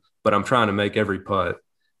fine. But I'm trying to make every putt.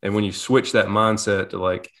 And when you switch that mindset to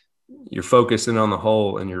like, you're focusing on the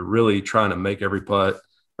hole and you're really trying to make every putt,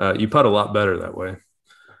 you putt a lot better that way.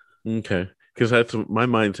 Okay. Because that's my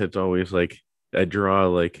mindset's always like, I draw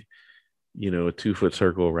like, a 2-foot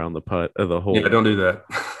circle around the putt of the hole. Yeah, don't do that.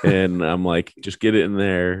 And I'm like, just get it in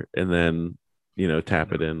there and then,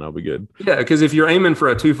 tap it in. I'll be good. Yeah, because if you're aiming for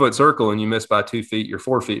a 2-foot circle and you miss by 2 feet, you're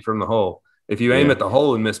 4 feet from the hole. If you aim at the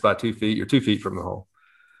hole and miss by 2 feet, you're 2 feet from the hole.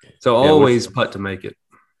 So always putt to make it.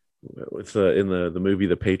 It's in the movie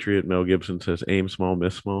The Patriot, Mel Gibson says, aim small,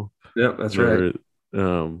 miss small. Yeah, that's right.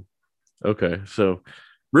 Okay, so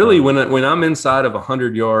really, when I'm inside of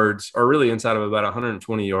 100 yards, or really inside of about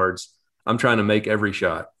 120 yards, I'm trying to make every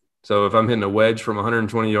shot. So if I'm hitting a wedge from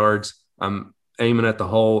 120 yards, I'm aiming at the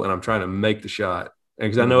hole and I'm trying to make the shot.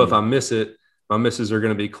 Because I know if I miss it, my misses are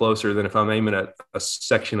going to be closer than if I'm aiming at a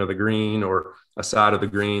section of the green or a side of the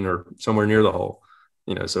green or somewhere near the hole.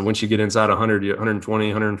 So once you get inside 100, 120,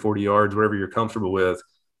 140 yards, whatever you're comfortable with,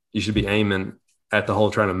 you should be aiming at the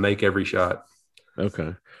hole, trying to make every shot.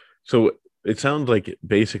 Okay. So it sounds like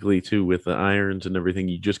basically too, with the irons and everything,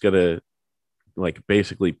 you just got to like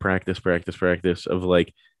basically practice of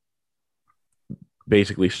like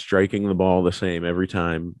basically striking the ball the same every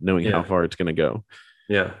time, knowing how far it's going to go.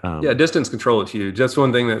 Yeah. Distance control is huge. That's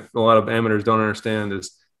one thing that a lot of amateurs don't understand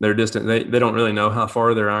is their distance. They don't really know how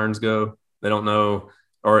far their irons go. They don't know,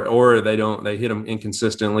 or they hit them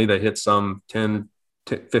inconsistently. They hit some 10,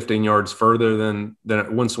 15 yards further than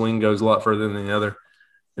one swing goes a lot further than the other.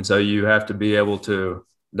 And so you have to be able to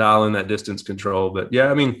dial in that distance control. But yeah,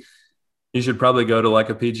 I mean, you should probably go to like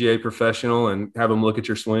a PGA professional and have them look at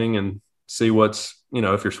your swing and see what's,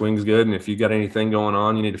 if your swing's good and if you got anything going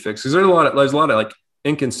on you need to fix. Because there's a lot of like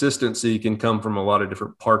inconsistency can come from a lot of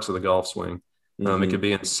different parts of the golf swing. It could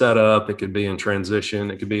be in setup, it could be in transition,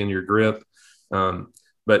 it could be in your grip. And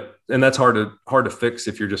that's hard to fix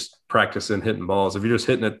if you're just practicing hitting balls. If you're just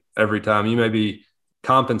hitting it every time, you may be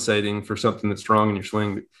compensating for something that's wrong in your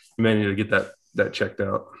swing. But you may need to get that checked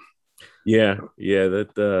out. Yeah.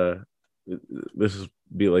 That this is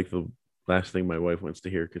be like the last thing my wife wants to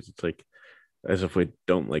hear, because it's like as if we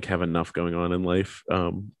don't like have enough going on in life. But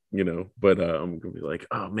I'm gonna be like,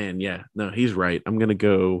 oh man, yeah, no, he's right. I'm gonna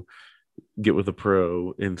go get with a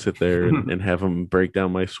pro and sit there and have them break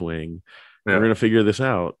down my swing. Yeah. We're gonna figure this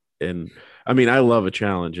out. And I mean, I love a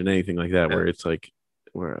challenge and anything like that Yeah. where it's like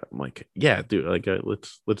where I'm like, yeah, dude, like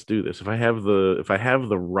let's do this. If I have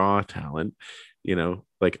the raw talent,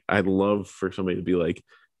 like I'd love for somebody to be like,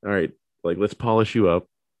 all right, like let's polish you up.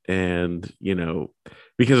 And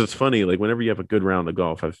because it's funny, like whenever you have a good round of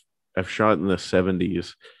golf, I've shot in the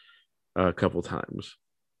 70s a couple times.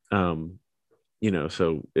 Um,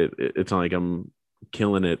 so it's not like I'm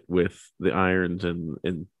killing it with the irons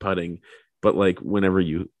and putting, but like when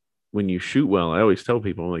you shoot well, I always tell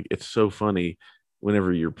people, I'm like, it's so funny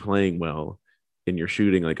whenever you're playing well and you're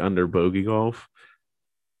shooting like under bogey golf,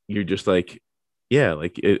 you're just like, yeah,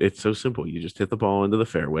 like it's so simple. You just hit the ball into the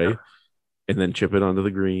fairway Yeah. and then chip it onto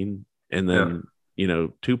the green and Yeah.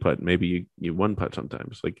 then two putt, maybe you one putt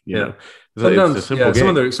sometimes, like Yeah. it's a Sometimes, simple yeah,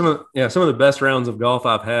 game. some of the best rounds of golf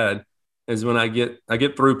I've had is when I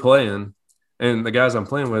get through playing and the guys I'm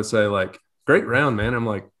playing with say like, great round, man. I'm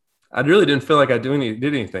like, I really didn't feel like I did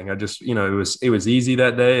anything. I just, it was easy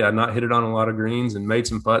that day. I not hit it on a lot of greens and made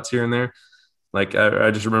some putts here and there. Like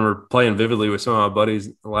I just remember playing vividly with some of my buddies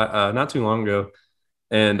not too long ago.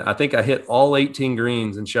 And I think I hit all 18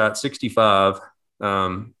 greens and shot 65,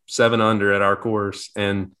 7 under at our course,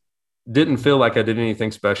 and didn't feel like I did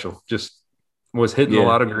anything special. Just was hitting a Yeah.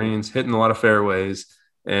 lot of greens, hitting a lot of fairways,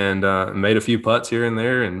 and made a few putts here and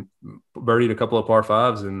there, and birdied a couple of par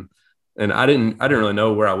fives. And I didn't really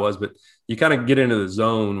know where I was, but you kind of get into the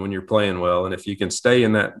zone when you're playing well, and if you can stay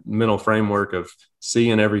in that mental framework of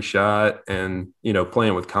seeing every shot and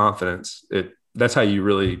playing with confidence, that's how you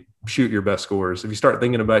really shoot your best scores. If you start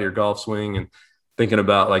thinking about your golf swing and thinking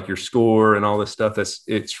about like your score and all this stuff,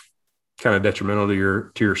 it's kind of detrimental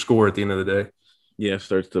to your score at the end of the day. Yeah, it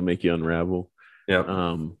starts to make you unravel.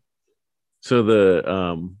 Yeah. So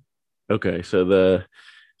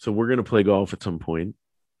so we're gonna play golf at some point.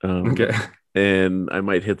 Okay. And I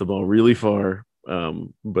might hit the ball really far,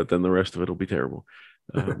 but then the rest of it will be terrible.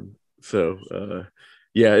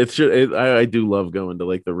 Yeah, I do love going to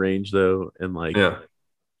like the range though, and like Yeah.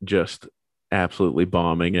 just absolutely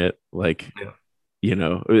bombing it. Like, Yeah.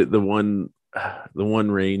 the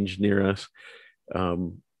one range near us,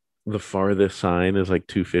 the farthest sign is like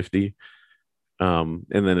 250. And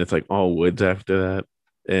then it's like all woods after that.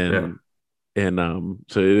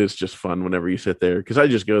 So it is just fun whenever you sit there because I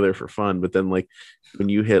just go there for fun. But then like when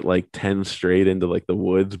you hit like 10 straight into like the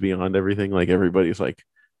woods beyond everything, like everybody's like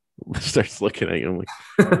starts looking at you. I'm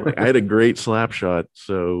like, I had a great slap shot,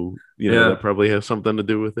 so that probably has something to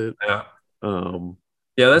do with it. Yeah. Um,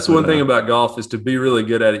 Yeah, that's but, one thing about golf is to be really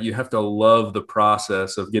good at it. You have to love the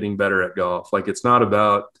process of getting better at golf. Like it's not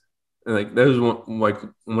about like there's one like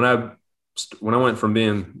when I went from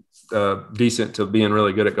being decent to being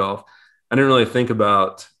really good at golf, I didn't really think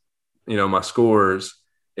about my scores.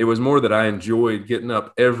 It was more that I enjoyed getting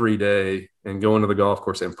up every day and going to the golf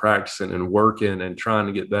course and practicing and working and trying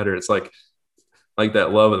to get better. It's like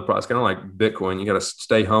that love of the process, kind of like Bitcoin. You got to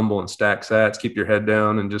stay humble and stack sats, keep your head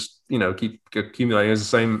down, and just keep accumulating. It's the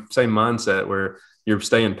same mindset where you're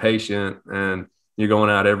staying patient and you're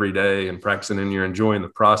going out every day and practicing, and you're enjoying the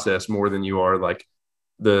process more than you are like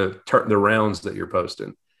the rounds that you're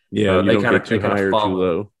posting. Yeah, you don't get too high or too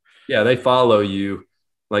low. Yeah, they follow you.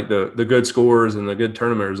 Like the good scores and the good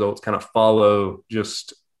tournament results kind of follow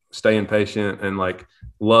just staying patient and like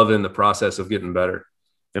loving the process of getting better.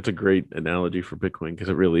 That's a great analogy for Bitcoin because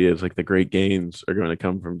it really is like the great gains are going to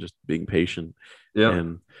come from just being patient. Yeah.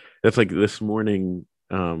 And that's like this morning,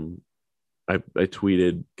 I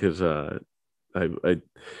tweeted because I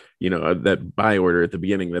that buy order at the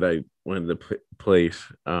beginning that I wanted to place,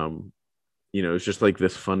 it's just like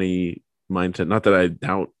this funny mindset. Not that I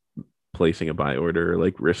doubt placing a buy order or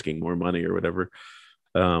like risking more money or whatever.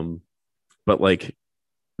 But like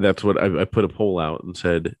that's what I put a poll out and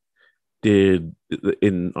said, on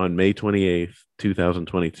May 28th,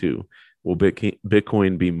 2022, will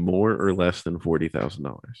Bitcoin be more or less than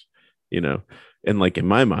 $40,000? And like in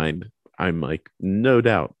my mind, I'm like, no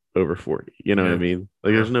doubt over 40, what I mean?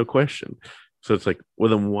 Like there's no question. So it's like,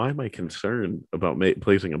 well, then why am I concerned about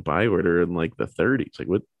placing a buy order in like the 30s? Like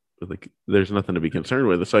what, like there's nothing to be concerned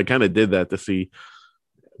with. So I kind of did that to see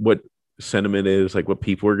what sentiment is, like what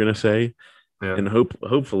people are going to say. Yeah. And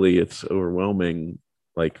hopefully it's overwhelming,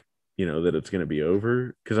 like, that it's going to be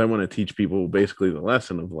over. Cause I want to teach people basically the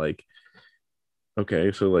lesson of like,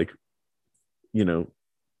 okay, so like,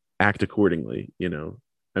 act accordingly, I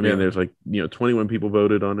mean, there's like, 21 people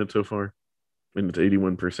voted on it so far and it's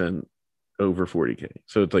 81% over 40K.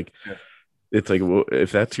 So it's like, well,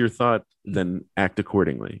 if that's your thought, then act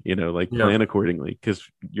accordingly, plan accordingly. Cause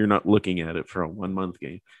you're not looking at it for a 1 month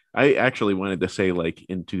game. I actually wanted to say like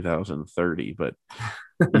in 2030, but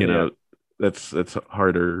you Yeah. know, that's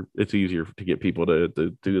harder. It's easier to get people to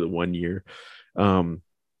do the 1 year. Um,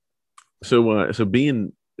 so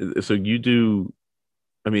you do.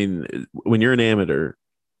 I mean, when you're an amateur,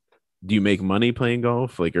 do you make money playing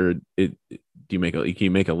golf? Like, or do can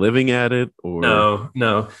you make a living at it? Or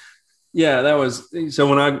No. Yeah, that was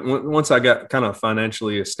so when once I got kind of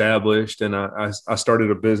financially established and I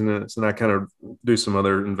started a business and I kind of do some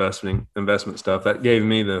other investment stuff that gave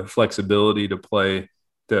me the flexibility to play,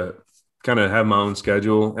 to kind of have my own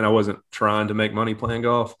schedule, and I wasn't trying to make money playing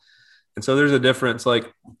golf. And so there's a difference.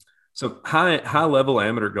 Like, so high level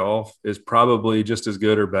amateur golf is probably just as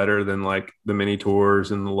good or better than like the mini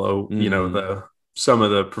tours and the low, the some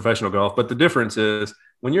of the professional golf. But the difference is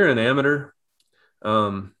when you're an amateur,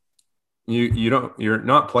 um, you're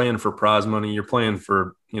not playing for prize money. You're playing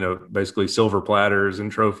for, basically silver platters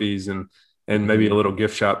and trophies and maybe a little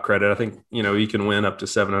gift shop credit. I think, you can win up to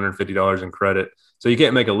 $750 in credit. So you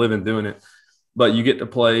can't make a living doing it, but you get to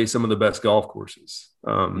play some of the best golf courses.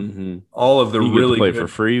 All of the you get really to play good, for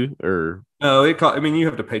free, or no, you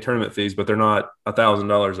have to pay tournament fees, but they're not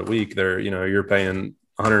 $1,000 a week. They're, you're paying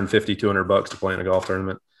 150, $200 to play in a golf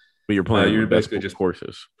tournament. but you're playing You're the best basically just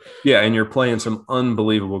courses. Yeah, and you're playing some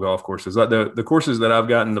unbelievable golf courses. Like the courses that I've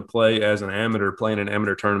gotten to play as an amateur, playing in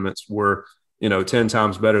amateur tournaments, were 10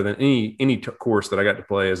 times better than any course that I got to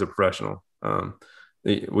play as a professional.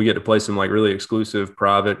 We get to play some like really exclusive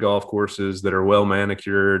private golf courses that are well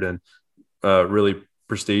manicured and really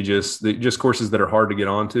prestigious. Just courses that are hard to get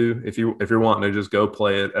onto. If you're wanting to just go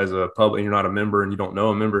play it as a public and you're not a member and you don't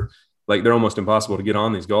know a member, like they're almost impossible to get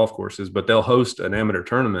on these golf courses. But they'll host an amateur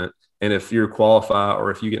tournament, and if you qualify or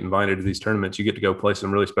if you get invited to these tournaments, you get to go play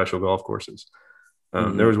some really special golf courses.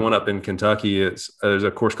 There was one up in Kentucky. There's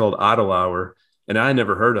a course called Idle Hour, and I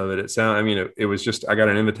never heard of it. It was just, I got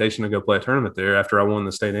an invitation to go play a tournament there after I won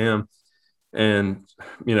the state am, and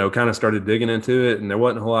kind of started digging into it. And there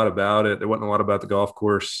wasn't a whole lot about it. There wasn't a lot about the golf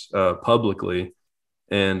course publicly.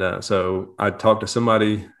 And so I talked to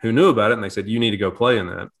somebody who knew about it, and they said, you need to go play in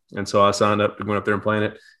that. And so I signed up to go up there and play in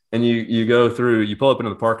it. And you pull up into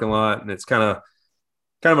the parking lot, and it's kind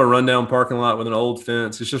of a rundown parking lot with an old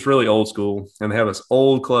fence. It's just really old school. And they have this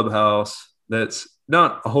old clubhouse that's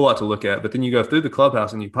not a whole lot to look at. But then you go through the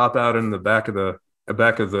clubhouse and you pop out in the back of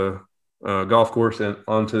the golf course and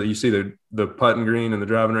you see the putting green and the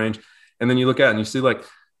driving range. And then you look out and you see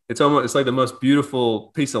it's like the most beautiful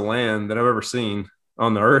piece of land that I've ever seen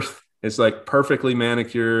on the earth. It's like perfectly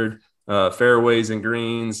manicured, fairways and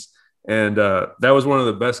greens. And that was one of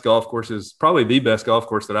the best golf courses, probably the best golf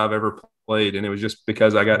course that I've ever played. And it was just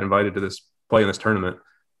because I got invited to play in this tournament.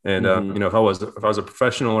 And, if I was a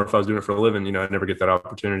professional or if I was doing it for a living, I'd never get that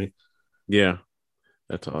opportunity. Yeah,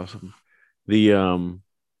 that's awesome. And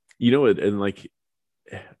like,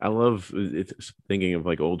 I love it, thinking of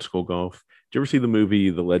like old school golf. Did you ever see the movie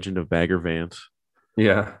The Legend of Bagger Vance?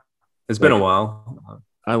 Yeah, it's been a while.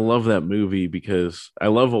 I love that movie because I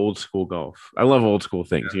love old school golf. I love old school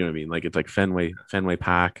things. Yeah. You know what I mean? Like it's like Fenway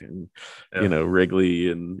Park and,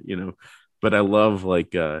 Wrigley and, but I love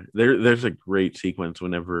there's a great sequence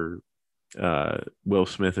whenever Will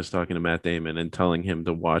Smith is talking to Matt Damon and telling him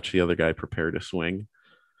to watch the other guy prepare to swing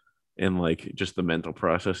and like just the mental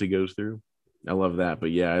process he goes through. I love that.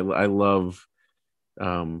 But yeah, I love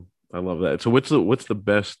that. So what's the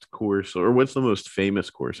best course, or what's the most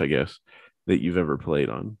famous course, I guess, that you've ever played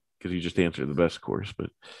on? Because you just answered the best course, but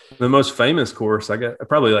the most famous course I got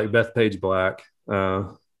probably like Bethpage Black.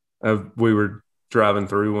 We were driving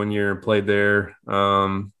through one year and played there.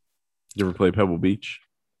 You ever play Pebble Beach?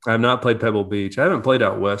 I have not played Pebble Beach. I haven't played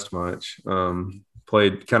out west much.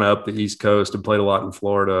 Played kind of up the East Coast and played a lot in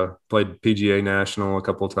Florida. Played PGA National a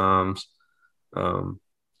couple of times.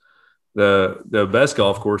 The best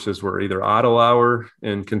golf courses were either Idle Hour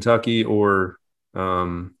in Kentucky or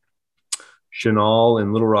Chenal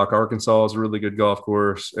in Little Rock, Arkansas is a really good golf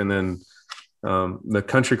course. And then the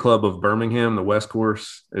Country Club of Birmingham, the West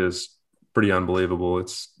Course, is pretty unbelievable.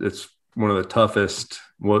 It's one of the toughest,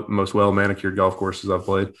 most well manicured golf courses I've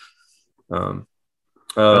played.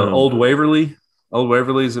 Old Waverly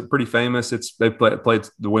is pretty famous. They played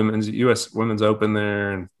the U.S. Women's Open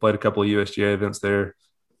there and played a couple of USGA events there.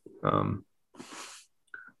 But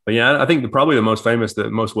yeah, I think probably the most famous, the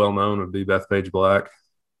most well known would be Bethpage Black.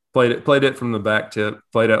 Played it from the back tip.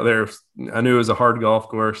 Played out there. I knew it was a hard golf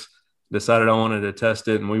course. Decided I wanted to test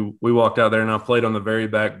it, and we walked out there, and I played on the very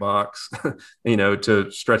back box,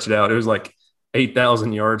 to stretch it out. It was like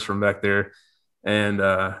 8,000 yards from back there, and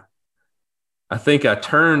I I think I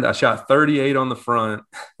shot 38 on the front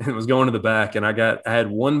and it was going to the back. And I had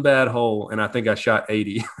one bad hole and I think I shot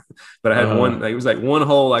 80, but I had it was like one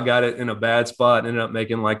hole. I got it in a bad spot and ended up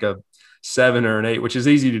making like a 7 or an 8, which is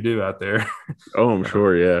easy to do out there. Oh, I'm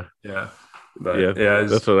sure. Yeah. Yeah. But yeah.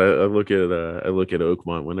 That's what I look at. I look at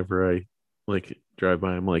Oakmont whenever I like drive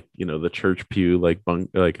by. I'm like, the church pew, like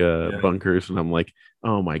bunkers. And I'm like,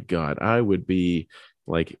 oh my God, I would be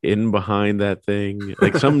like in behind that thing.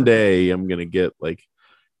 Like someday I'm going to get like,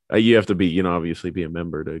 you have to be, obviously be a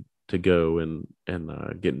member to go and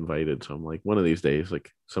get invited. So I'm like, one of these days,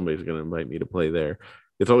 like somebody's going to invite me to play there.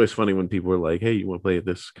 It's always funny when people are like, hey, you want to play at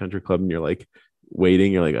this country club? And you're like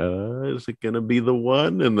waiting. You're like, is it going to be the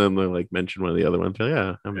one? And then they like mention one of the other ones. Like,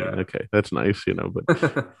 yeah, I mean, okay, that's nice, but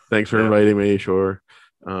thanks for inviting me. Sure.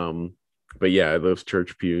 But yeah, those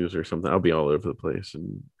church pews or something, I'll be all over the place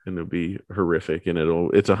and it'll be horrific. And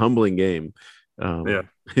it's a humbling game. It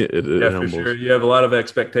for sure. You have a lot of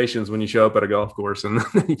expectations when you show up at a golf course and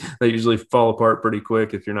they usually fall apart pretty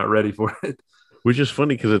quick if you're not ready for it. Which is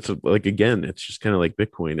funny because it's like, again, it's just kind of like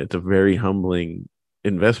Bitcoin. It's a very humbling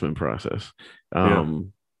investment process. Have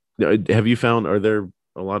you found, are there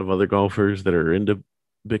a lot of other golfers that are into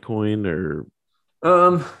Bitcoin or?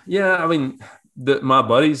 I mean, my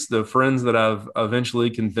buddies, the friends that I've eventually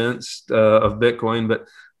convinced of Bitcoin, but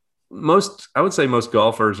I would say most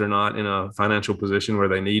golfers are not in a financial position where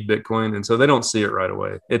they need Bitcoin. And so they don't see it right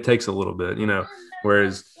away. It takes a little bit,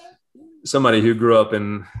 whereas somebody who grew up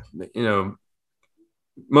in,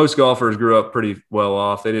 most golfers grew up pretty well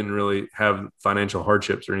off. They didn't really have financial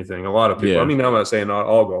hardships or anything. A lot of people, I mean, I'm not saying not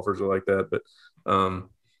all golfers are like that, but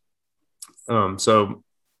so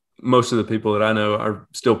most of the people that I know are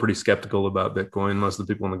still pretty skeptical about Bitcoin. Most of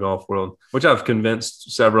the people in the golf world, which I've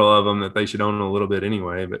convinced several of them that they should own a little bit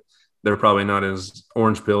anyway, but they're probably not as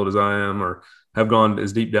orange pilled as I am or have gone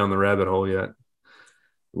as deep down the rabbit hole yet.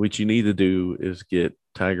 What you need to do is get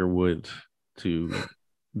Tiger Woods to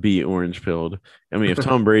be orange pilled. I mean, if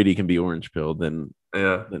Tom Brady can be orange pilled, then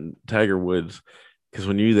Tiger Woods, because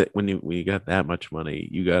when you got that much money,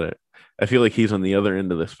 you got it. I feel like he's on the other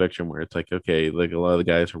end of the spectrum where it's like, okay, like a lot of the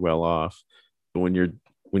guys are well off, but when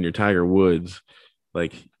you're Tiger Woods,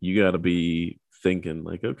 like you got to be thinking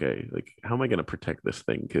like, okay, like how am I going to protect this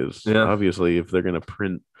thing? Because obviously, if they're going to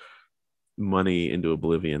print money into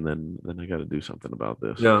oblivion, then I got to do something about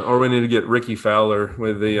this. Yeah, or we need to get Ricky Fowler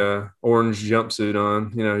with the orange jumpsuit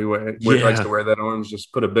on. He likes to wear that orange.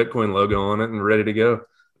 Just put a Bitcoin logo on it and ready to go.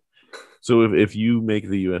 So if you make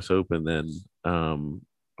the U.S. Open, then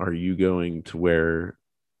are you going to wear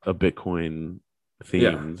a Bitcoin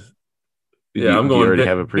themed? Yeah, I'm going. You already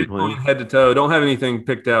have a pre-plan? Bitcoin head to toe. Don't have anything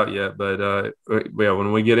picked out yet, but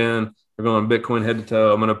when we get in, we're going Bitcoin head to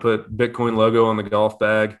toe. I'm going to put Bitcoin logo on the golf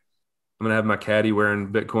bag. I'm gonna have my caddy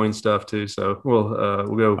wearing Bitcoin stuff too. So we'll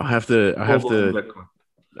go. I have to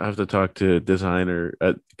talk to designer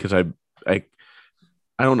because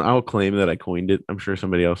I'll claim that I coined it. I'm sure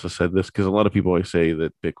somebody else has said this because a lot of people always say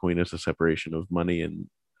that Bitcoin is the separation of money and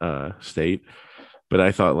state. But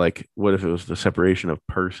I thought, like, what if it was the separation of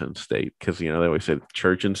person state? Because they always say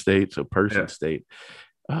church and state, so person state.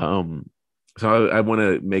 So I want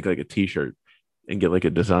to make like a T-shirt and get like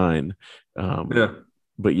a design.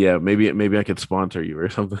 But yeah, maybe I could sponsor you or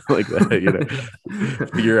something like that.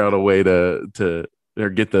 Figure out a way to or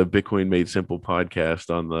get the Bitcoin Made Simple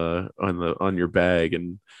podcast on your bag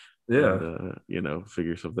and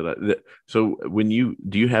figure something out. So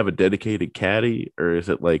do you have a dedicated caddy or is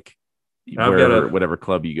it like whatever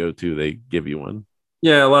club you go to, they give you one?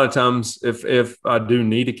 Yeah, a lot of times if I do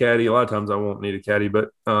need a caddy, a lot of times I won't need a caddy, but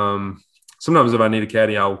sometimes if I need a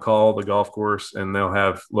caddy, I'll call the golf course and they'll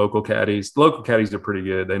have local caddies. The local caddies are pretty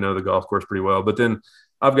good. They know the golf course pretty well. But then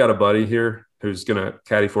I've got a buddy here who's going to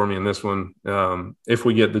caddy for me in this one. If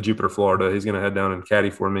we get to Jupiter, Florida, he's going to head down and caddy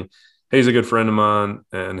for me. He's a good friend of mine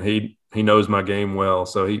and he knows my game well.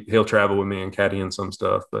 So he'll travel with me and caddy in some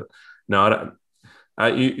stuff. But no,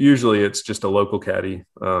 usually it's just a local caddy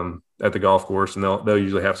at the golf course and they'll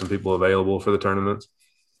usually have some people available for the tournaments.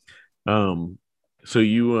 So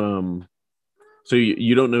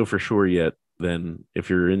you don't know for sure yet then if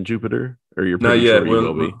you're in Jupiter or you're pretty sure you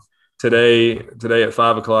will be? Today at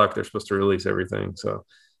 5:00, they're supposed to release everything. So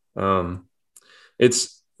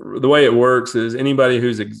it's the way it works is anybody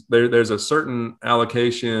who's there's a certain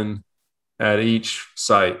allocation at each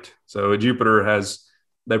site. So Jupiter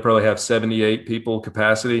they probably have 78 people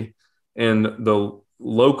capacity and the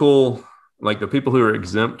local, like the people who are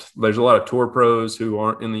exempt, there's a lot of tour pros who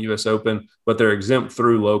aren't in the US Open, but they're exempt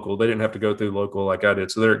through local. They didn't have to go through local like I did.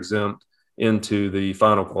 So they're exempt into the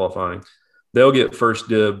final qualifying. They'll get first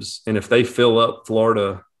dibs. And if they fill up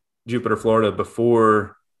Florida Jupiter, Florida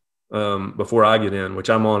before I get in, which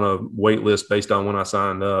I'm on a wait list based on when I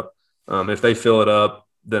signed up. If they fill it up,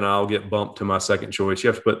 then I'll get bumped to my second choice. You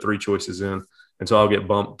have to put 3 choices in. And so I'll get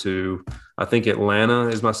bumped to, I think Atlanta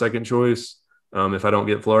is my second choice if I don't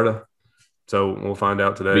get Florida. So we'll find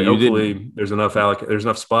out today. Hopefully there's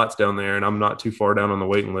enough spots down there and I'm not too far down on the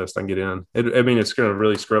waiting list. I can get in. It's going to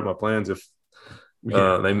really screw up my plans if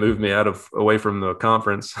they move me away from the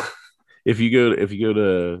conference. If you go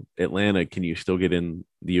to Atlanta, can you still get in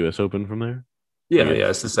the U.S. Open from there? Yeah,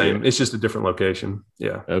 it's the same. Yeah. It's just a different location.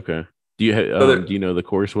 Yeah. Okay. Do you do you know the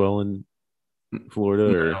course well in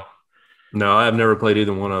Florida or? No, I've never played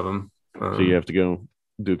either one of them. So you have to go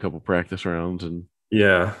do a couple practice rounds and.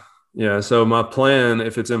 Yeah. So my plan,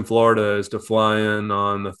 if it's in Florida, is to fly in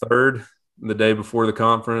on the 3rd, the day before the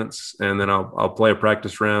conference, and then I'll play a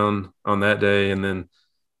practice round on that day, and then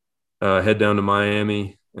head down to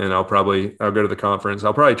Miami. And I'll go to the conference.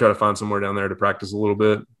 I'll probably try to find somewhere down there to practice a little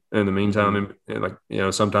bit in the meantime,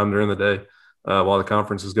 and sometime during the day while the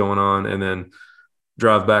conference is going on, and then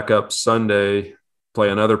drive back up Sunday, play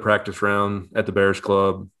another practice round at the Bears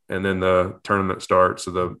Club, and then the tournament starts.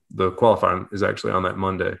 So the qualifying is actually on that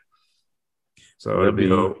Monday. So it'll be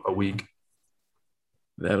a week.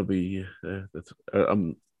 That'll be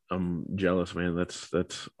I'm jealous, man.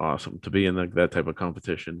 That's awesome to be in that type of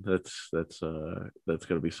competition. That's going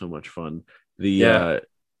to be so much fun. You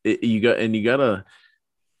gotta,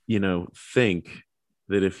 think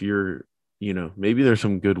that if you're, maybe there's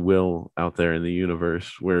some goodwill out there in the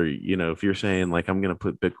universe where, if you're saying like, I'm going to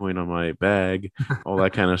put Bitcoin on my bag, all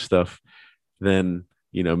that kind of stuff, then,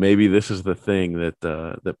 maybe this is the thing that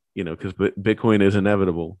because Bitcoin is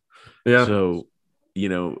inevitable. Yeah. So,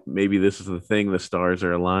 maybe this is the thing, the stars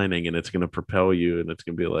are aligning and it's going to propel you, and it's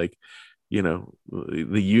going to be like,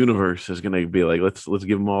 the universe is going to be like, let's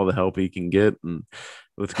give him all the help he can get, and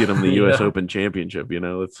let's get him the U.S. Open championship.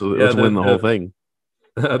 Let's win the whole thing.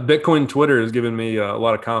 Bitcoin Twitter has given me a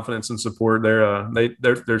lot of confidence and support.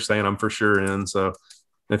 They're saying I'm for sure in. So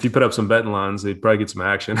if you put up some betting lines, they'd probably get some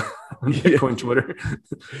action on Bitcoin Twitter.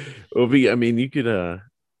 Well, you could,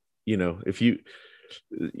 if you.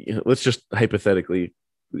 Let's just hypothetically,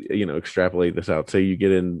 extrapolate this out. Say you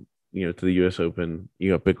get in, to the U.S. Open,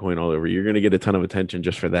 you got Bitcoin all over. You're going to get a ton of attention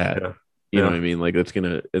just for that. Yeah. You know what I mean? Like that's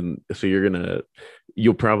and so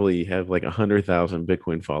you'll probably have like 100,000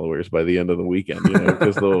 Bitcoin followers by the end of the weekend,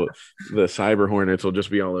 because the cyber hornets will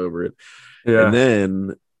just be all over it. Yeah. And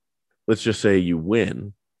then let's just say you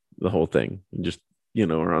win the whole thing and just,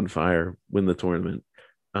 are on fire, win the tournament.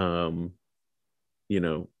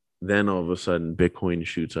 Then all of a sudden Bitcoin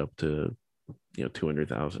shoots up to,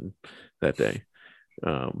 200,000 that day.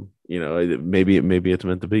 Maybe it's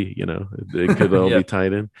meant to be, it could all be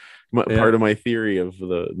tied in. Part of my theory of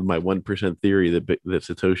my 1% theory that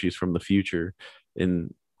Satoshi's from the future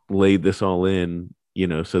and laid this all in,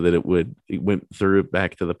 so that it went through it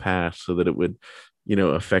back to the past so that it would,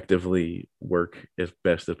 effectively work as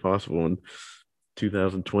best as possible. And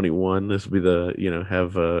 2021, this would be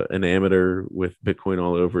have an amateur with Bitcoin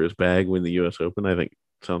all over his bag win the U.S. Open. I think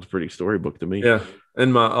sounds pretty storybook to me. Yeah,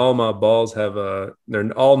 and all my balls have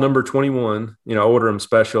they're all number 21. I order them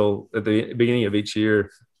special at the beginning of each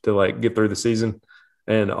year to like get through the season,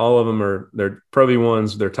 and all of them they're Pro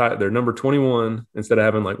V1s. They're number 21 instead of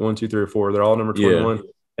having like 1, 2, 3, or 4. They're all number 21, yeah.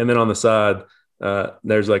 And then on the side,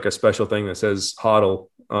 there's like a special thing that says HODL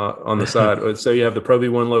on the side. So you have the Pro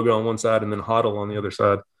V1 logo on one side and then HODL on the other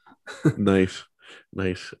side. Nice.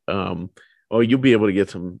 You'll be able to get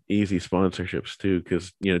some easy sponsorships too,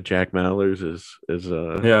 because Jack Mallers is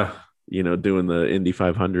doing the Indy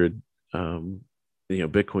 500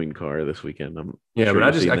 Bitcoin car this weekend. But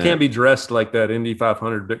I can't be dressed like that Indy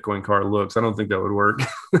 500 Bitcoin car looks. I don't think that would work.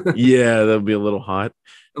 Yeah, that'd be a little hot,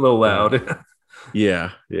 a little loud.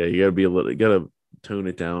 Yeah, you gotta tone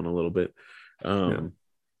it down a little bit.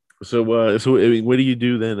 So what do you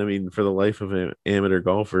do then? I mean, for the life of an amateur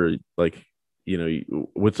golfer, like,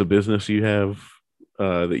 what's the business you have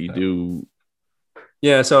that you do?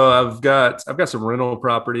 Yeah, so I've got some rental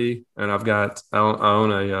property, and I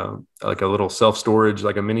own a like a little self-storage,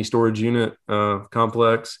 like a mini storage unit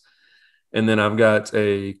complex, and then I've got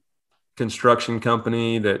a construction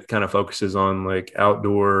company that kind of focuses on like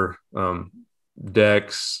outdoor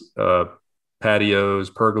decks, patios,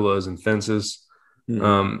 pergolas, and fences.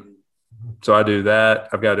 Mm-hmm. So I do that.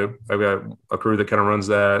 I've got a crew that kind of runs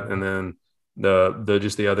that, and then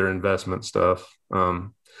the other investment stuff.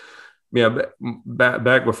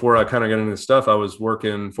 Back before I kind of got into this stuff, I was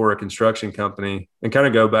working for a construction company, and kind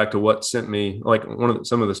of go back to what sent me, like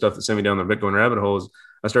some of the stuff that sent me down the Bitcoin rabbit hole is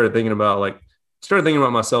I started thinking about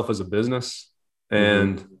myself as a business,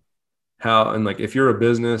 and and like if you're a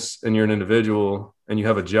business and you're an individual and you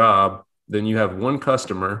have a job, then you have one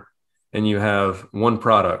customer and you have one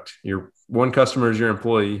product. Your one customer is your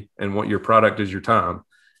employee, and what your product is your time.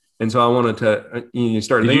 And so I wanted to, you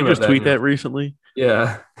start thinking about that. Did you just tweet that recently?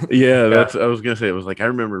 Yeah. Yeah, that's, I was going to say, it was like, I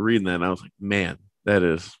remember reading that and I was like, man, that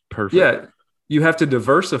is perfect. Yeah. You have to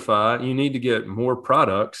diversify. You need to get more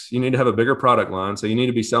products. You need to have a bigger product line. So you need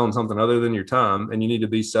to be selling something other than your time, and you need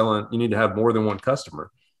to have more than one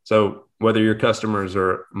customer. So whether your customers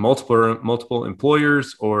are multiple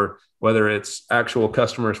employers, or whether it's actual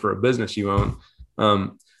customers for a business you own,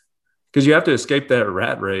 because you have to escape that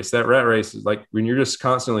rat race. That rat race is like when you're just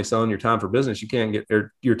constantly selling your time for business, you can't get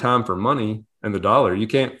your time for money and the dollar. You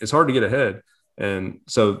can't. It's hard to get ahead. And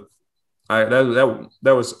so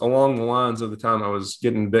that was along the lines of the time I was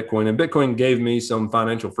getting Bitcoin, and Bitcoin gave me some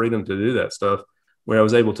financial freedom to do that stuff, where I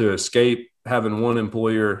was able to escape having one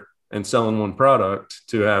employer and selling one product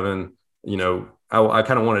to having, I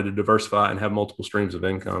kind of wanted to diversify and have multiple streams of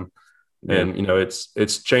income. Yeah. And,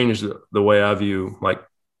 it's changed the way I view like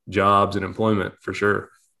jobs and employment for sure.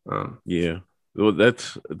 Yeah. Well,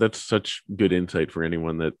 that's such good insight for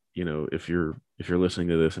anyone that, if you're listening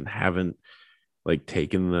to this and haven't like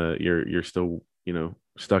taken you're still,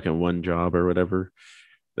 stuck in one job or whatever,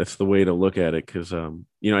 that's the way to look at it. Cause,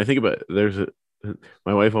 I think about,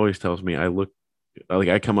 my wife always tells me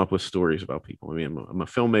I come up with stories about people. I mean, I'm a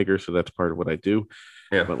filmmaker, so that's part of what I do.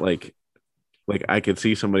 Yeah. But like I could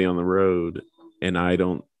see somebody on the road and I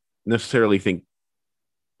don't necessarily think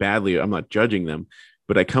badly. I'm not judging them,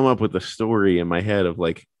 but I come up with a story in my head of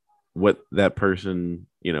like what that person,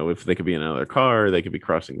 if they could be in another car, they could be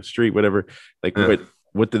crossing the street, whatever, like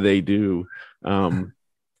what do they do? But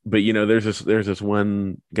there's this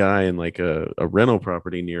one guy in like a rental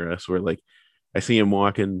property near us where like I see him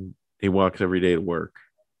walking. He walks every day to work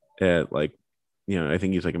at like, I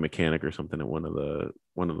think he's like a mechanic or something at one of the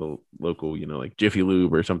local, like Jiffy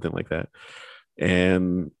Lube or something like that.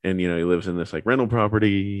 And he lives in this like rental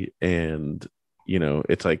property, and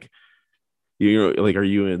it's like, like, are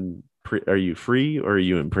you free or are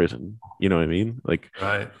you in prison? You know what I mean? Like,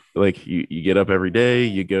 right. Like you get up every day,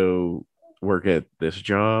 you go work at this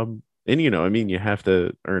job, and you have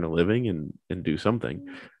to earn a living and do something.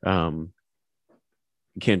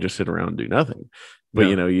 You can't just sit around and do nothing. But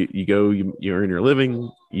you go, you earn your living,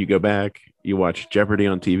 you go back, you watch Jeopardy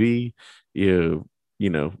on TV, you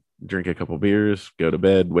drink a couple beers, go to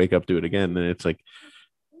bed, wake up, do it again. And it's like,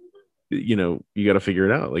 you got to figure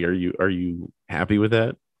it out. Like, are you happy with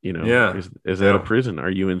that? Yeah. Is that a prison? Are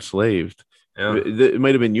you enslaved? Yeah. It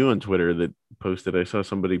might have been you on Twitter that posted. I saw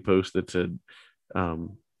somebody post that said,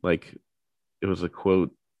 like, it was a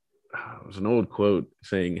quote. It was an old quote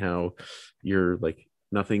saying how you're like,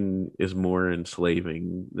 nothing is more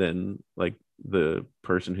enslaving than like the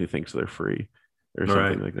person who thinks they're free or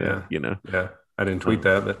something like that. Yeah. I didn't tweet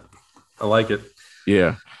that, but I like it.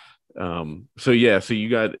 Yeah. So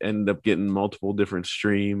you ended up getting multiple different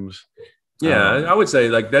streams. Yeah. I would say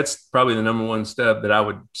like, that's probably the number one step that I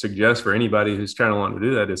would suggest for anybody who's trying to want to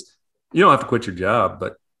do that is you don't have to quit your job,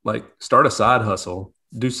 but like start a side hustle,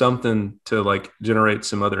 do something to like generate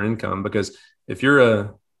some other income. Because if you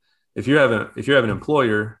have an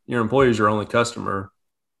employer, your employer is your only customer,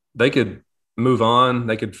 they could move on,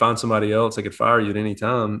 they could find somebody else, they could fire you at any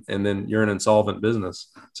time, and then you're an insolvent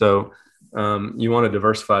business. So you want to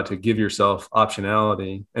diversify to give yourself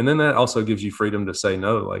optionality, and then that also gives you freedom to say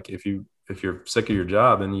no. Like if you're sick of your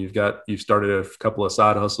job and you've started a couple of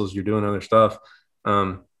side hustles, you're doing other stuff,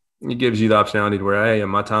 it gives you the optionality to where, hey,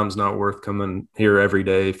 my time's not worth coming here every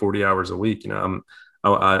day, 40 hours a week. I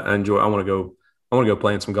want to go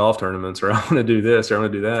play in some golf tournaments, or I want to do this, or I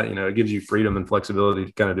want to do that. It gives you freedom and flexibility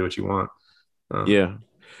to kind of do what you want. Yeah.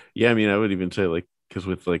 I mean, I would even say like, because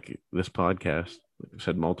with like this podcast, like I've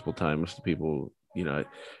said multiple times to people, I'm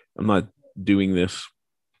not doing this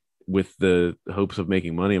with the hopes of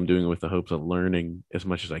making money. I'm doing it with the hopes of learning as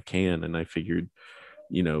much as I can. And I figured,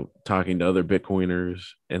 talking to other Bitcoiners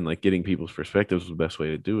and like getting people's perspectives was the best way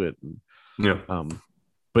to do it. Yeah.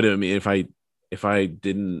 But I mean, if I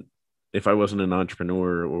wasn't an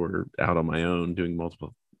entrepreneur or out on my own doing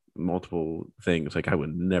multiple things, like I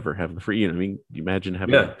would never have the free, I mean, you imagine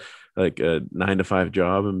having like a 9-to-5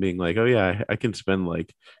 job and being like, oh yeah, I can spend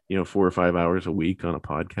like, 4 or 5 hours a week on a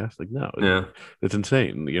podcast. Like, no, it's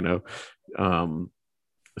insane,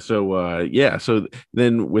 So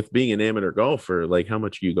then with being an amateur golfer, like how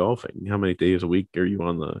much are you golfing? How many days a week are you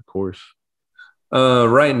on the course?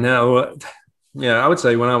 Right now, I would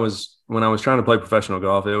say when I was trying to play professional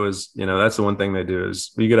golf, it was, that's the one thing they do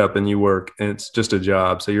is you get up and you work, and it's just a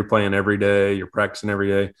job. So you're playing every day, you're practicing every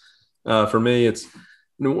day. For me, it's,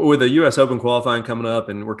 with the U.S. Open qualifying coming up,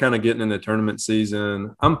 and we're kind of getting into tournament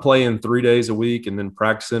season, I'm playing 3 days a week and then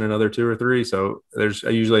practicing another 2 or 3. So I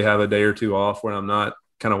usually have a day or 2 off when I'm not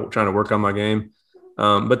kind of trying to work on my game.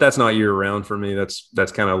 But that's not year round for me.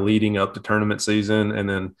 That's kind of leading up to tournament season. And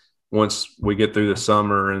then once we get through the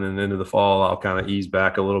summer and then into the fall, I'll kind of ease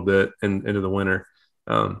back a little bit into the winter.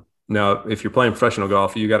 Now, if you're playing professional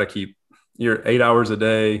golf, you got to keep your 8 hours a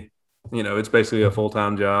day. It's basically a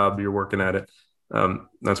full-time job. You're working at it.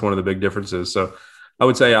 That's one of the big differences. So I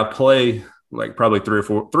would say I play like probably 2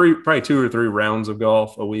 or 3 rounds of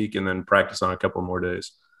golf a week and then practice on a couple more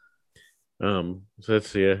days. So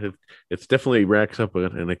that's, it's definitely racks up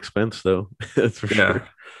an expense though. That's for sure.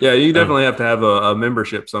 Yeah. You definitely have to have a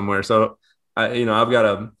membership somewhere. So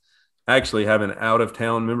I actually have an out of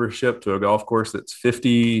town membership to a golf course that's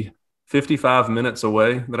 55 minutes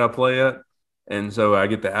away that I play at. And so I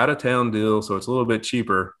get the out of town deal. So it's a little bit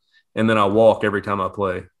cheaper. And then I walk every time I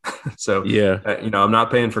play. So, I'm not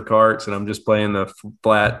paying for carts and I'm just paying the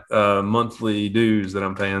flat monthly dues that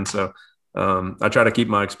I'm paying. So I try to keep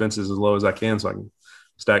my expenses as low as I can so I can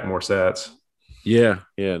stack more sats. Yeah.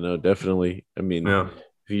 No, definitely. I mean, if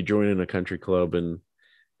you join in a country club and,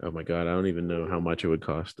 oh my God, I don't even know how much it would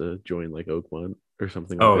cost to join like Oakmont or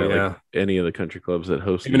something like that. Yeah. Like any of the country clubs that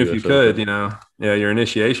host. Even if you could, your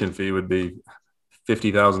initiation fee would be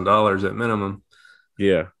 $50,000 at minimum.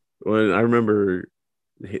 Yeah. Well, I remember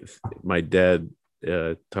my dad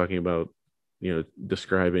talking about,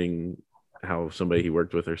 describing how somebody he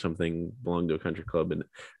worked with or something belonged to a country club. And I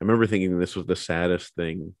remember thinking this was the saddest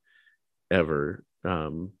thing ever.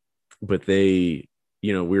 But they,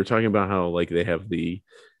 we were talking about how like they have the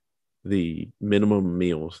minimum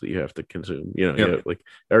meals that you have to consume,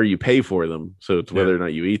 or you pay for them. So it's whether or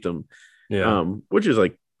not you eat them. Yeah. Which is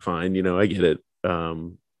like, fine, I get it.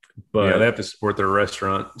 But they have to support their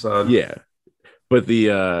restaurant. So but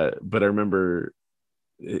I remember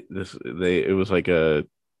it was like a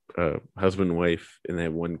husband and wife, and they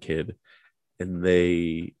had one kid, and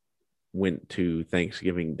they went to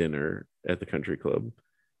Thanksgiving dinner at the country club,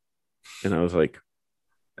 and I was like,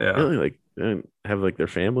 really, like have like their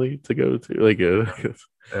family to go to, like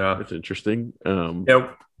that's interesting.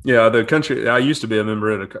 The country, I used to be a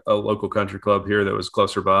member at a local country club here that was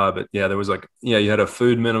closer by, but there was like, you had a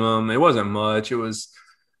food minimum. It wasn't much. It was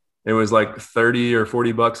like 30 or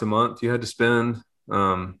 $40 a month you had to spend.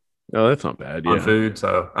 Oh, that's not bad. On food.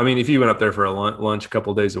 So, I mean, if you went up there for a lunch a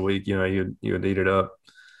couple of days a week, you would eat it up.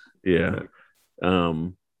 Yeah.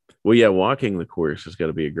 Walking the course has got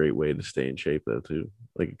to be a great way to stay in shape though, too.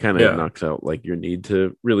 Like it kind of knocks out like your need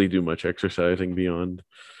to really do much exercising beyond.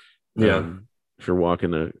 If you're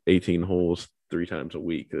walking 18 holes 3 times a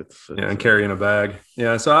week, that's and carrying a bag.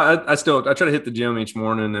 Yeah. So I try to hit the gym each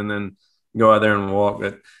morning and then go out there and walk.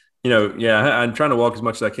 But, I'm trying to walk as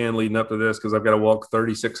much as I can leading up to this because I've got to walk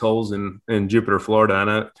 36 holes in Jupiter, Florida.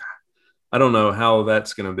 And I don't know how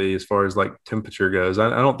that's going to be as far as like temperature goes. I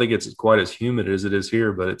don't think it's quite as humid as it is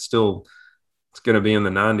here, but it's going to be in the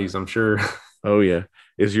 90s, I'm sure. Oh yeah.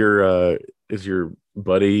 Is your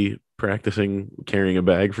buddy practicing carrying a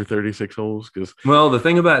bag for 36 holes? Well, the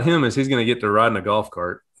thing about him is he's going to get to ride in a golf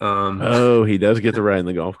cart. He does get to ride in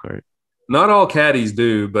the golf cart. Not all caddies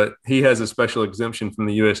do, but he has a special exemption from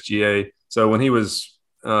the USGA. So when he was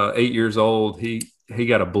 8 years old, he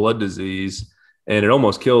got a blood disease and it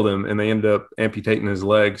almost killed him. And they ended up amputating his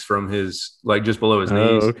legs from his, like just below his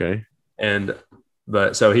knees. Oh, okay.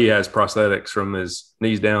 So he has prosthetics from his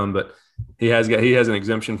knees down, but he has an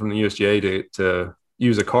exemption from the USGA to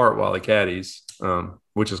use a cart while he caddies,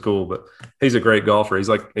 which is cool. But he's a great golfer. He's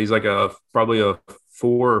like probably a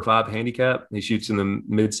 4 or 5 handicap. He shoots in the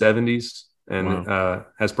mid 70s and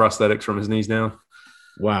has prosthetics from his knees down.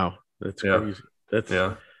 Wow, that's crazy.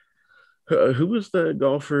 Who was the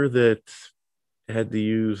golfer that had to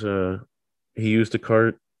use he used a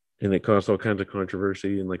cart and it caused all kinds of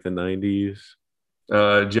controversy in like the 90s?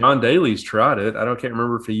 John Daly's tried it. I can't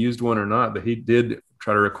remember if he used one or not, but he did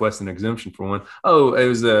try to request an exemption for one. Oh, it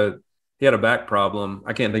was he had a back problem.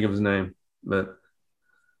 I can't think of his name, but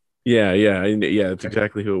it's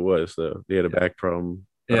exactly who it was though. He had a back problem.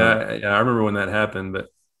 I remember when that happened, but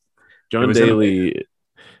John Daly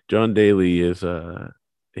is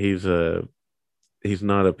he's not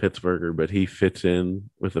a Pittsburgher, but he fits in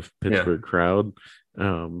with a Pittsburgh crowd.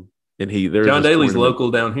 And John Daly's local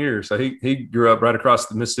down here, so he grew up right across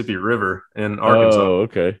the Mississippi River in Arkansas. Oh,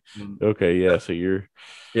 okay, yeah. So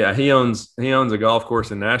he owns a golf course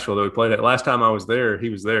in Nashville that we played at. Last time I was there, he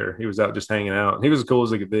was there. He was out just hanging out. He was as cool as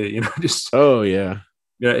he could be, just. Oh yeah.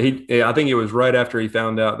 Yeah, I think it was right after he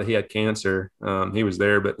found out that he had cancer. He was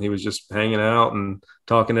there, but he was just hanging out and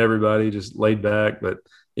talking to everybody, just laid back. But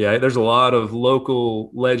yeah, there's a lot of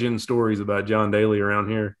local legend stories about John Daly around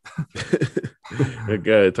here.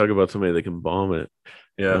 Okay, talk about somebody that can bomb it.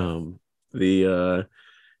 Yeah. The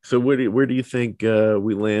So where do you think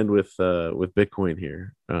we land with Bitcoin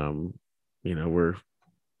here? We're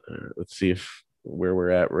let's see if where we're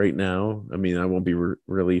at right now. I mean, I won't be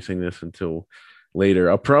releasing this until later.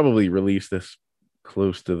 I'll probably release this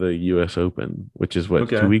close to the U.S. Open, which is what,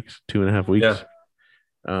 Okay. 2 weeks, 2.5 weeks.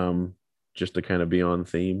 Yeah. Just to kind of be on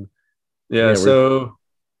theme. Yeah. So,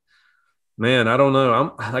 man, I don't know.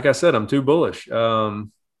 I'm like I said, I'm too bullish.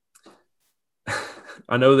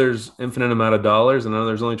 I know there's infinite amount of dollars, and I know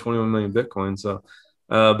there's only 21 million Bitcoin. So,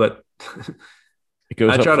 but it goes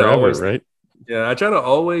I up try to forever, always, right? yeah, I try to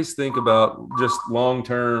always think about just long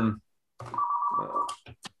term.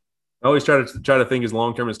 I always try to think as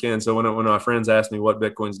long term as can. So when my friends ask me what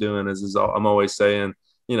Bitcoin's doing, I'm always saying,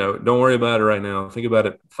 don't worry about it right now. Think about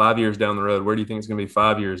it 5 years down the road. Where do you think it's going to be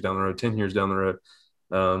 5 years down the road, 10 years down the road?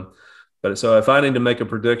 But so if I need to make a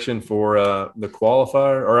prediction for the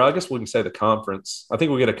qualifier, or I guess we can say the conference, I think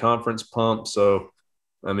we'll get a conference pump. So,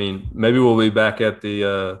 I mean, maybe we'll be back at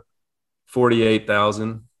the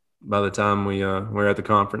 48,000 by the time we're at the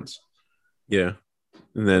conference. Yeah.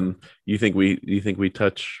 And then you think we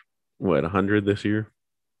touch what, 100 this year?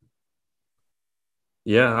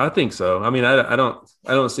 Yeah, I think so. I mean, I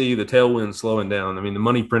don't see the tailwind slowing down. I mean, the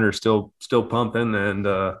money printer's still pumping, and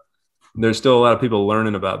there's still a lot of people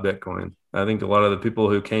learning about Bitcoin. I think a lot of the people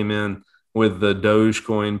who came in with the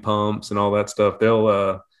Dogecoin pumps and all that stuff,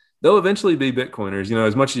 they'll eventually be Bitcoiners.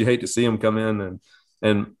 As much as you hate to see them come in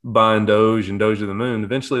and buying Doge and Doge to the moon,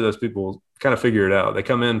 eventually those people kind of figure it out. They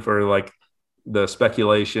come in for like the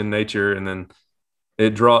speculation nature, and then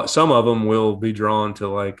some of them will be drawn to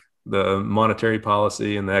like the monetary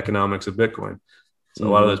policy and the economics of Bitcoin. So a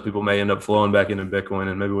lot of those people may end up flowing back into Bitcoin,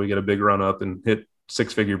 and maybe we get a big run up and hit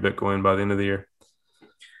 6-figure Bitcoin by the end of the year.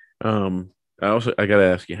 I got to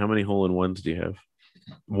ask you, how many hole-in-ones do you have?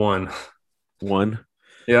 One.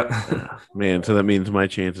 Yeah. Man, so that means my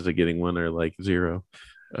chances of getting one are like zero.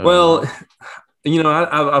 Well,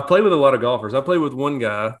 I've played with a lot of golfers. I played with one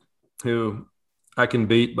guy who I can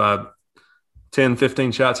beat by 10,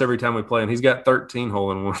 15 shots every time we play, and he's got 13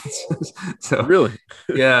 hole-in-ones. So really?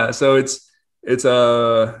 Yeah. So it's kind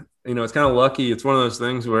of lucky. It's one of those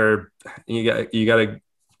things where you got to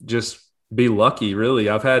just be lucky, really.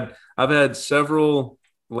 I've had several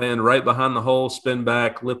land right behind the hole, spin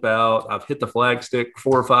back, lip out. I've hit the flag stick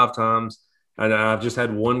 4 or 5 times, and I've just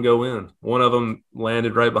had one go in. One of them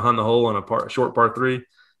landed right behind the hole on a short par 3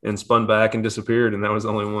 and spun back and disappeared, and that was the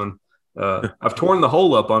only one. I've torn the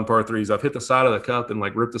hole up on par 3s. I've hit the side of the cup and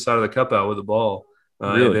like ripped the side of the cup out with the ball.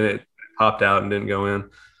 Really? And then it popped out and didn't go in.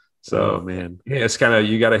 So, man, yeah, it's kind of,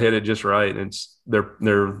 you got to hit it just right. And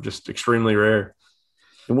they're just extremely rare.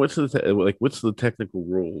 And what's the technical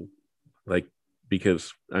rule? Like,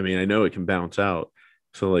 because I mean, I know it can bounce out.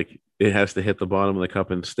 So like it has to hit the bottom of the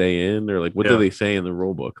cup and stay in, or like, what do they say in the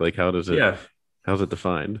rule book? Like, how's it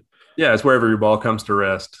defined? Yeah. It's wherever your ball comes to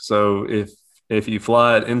rest. So if you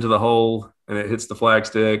fly it into the hole and it hits the flag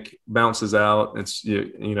stick, bounces out,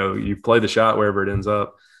 you play the shot wherever it ends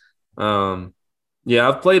up. Yeah,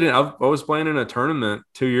 I was playing in a tournament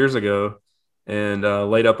 2 years ago and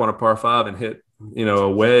laid up on a par 5 and hit, a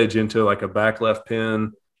wedge into like a back left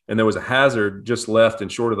pin, and there was a hazard just left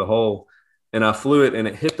and short of the hole, and I flew it and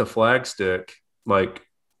it hit the flag stick like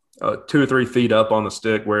 2 or 3 feet up on the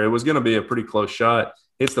stick where it was going to be a pretty close shot.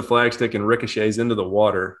 Hits the flag stick and ricochets into the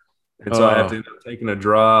water, and so I have to end up taking a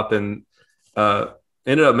drop and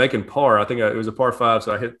ended up making par. I think it was a par 5,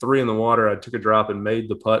 so I hit 3 in the water. I took a drop and made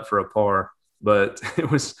the putt for a par. But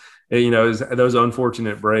it was those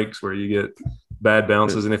unfortunate breaks where you get bad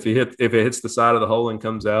bounces, and if it hits the side of the hole and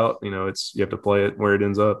comes out, you have to play it where it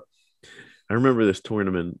ends up. I remember this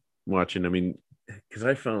tournament watching. I mean, because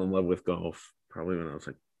I fell in love with golf probably when I was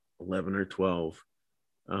like 11 or 12,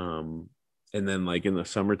 and then like in the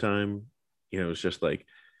summertime, it's just like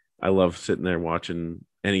I love sitting there watching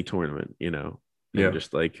any tournament, and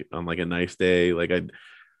just like on like a nice day, like it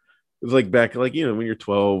was like back, like, when you're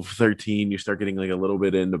 12, 13, you start getting like a little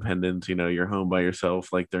bit of independence, you're home by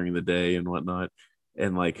yourself, like during the day and whatnot.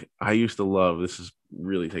 And like, I used to love, this is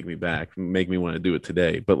really take me back, make me want to do it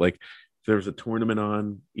today. But like, if there was a tournament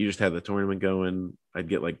on, you just had the tournament going. I'd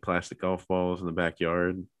get like plastic golf balls in the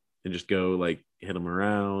backyard and just go like hit them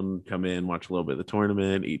around, come in, watch a little bit of the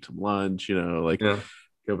tournament, eat some lunch,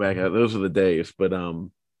 go back out. Those are the days. But I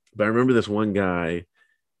remember this one guy,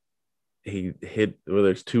 he hit. Well,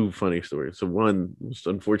 there's two funny stories. So one was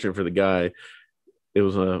unfortunate for the guy. It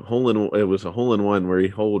was a hole in one where he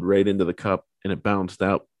holed right into the cup and it bounced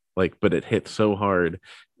out but it hit so hard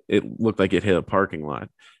it looked like it hit a parking lot,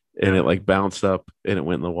 and it like bounced up and it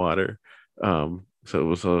went in the water. So it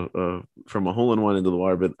was from a hole in one into the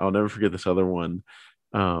water. But I'll never forget this other one,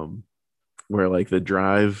 where like the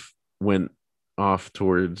drive went off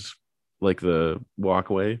towards like the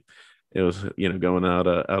walkway. It was going out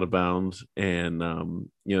of bounds, and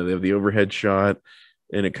they have the overhead shot,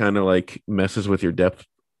 and it kind of like messes with your depth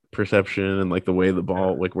perception and like the way the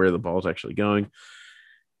ball, like where the ball's actually going.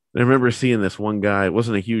 And I remember seeing this one guy. It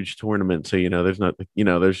wasn't a huge tournament, so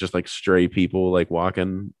there's just like stray people like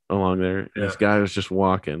walking along there. And this guy was just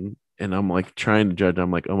walking, and I'm like trying to judge.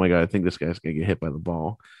 I'm like, oh my god, I think this guy's gonna get hit by the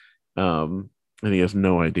ball. And he has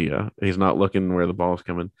no idea. He's not looking where the ball's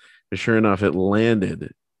coming. But sure enough, it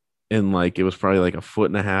landed, and like it was probably like a foot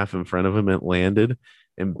and a half in front of him. It landed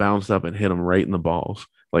and bounced up and hit him right in the balls,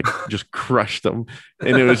 like just crushed them.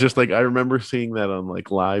 And it was just like, I remember seeing that on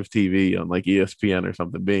like live TV on like ESPN or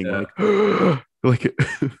something, being like, like,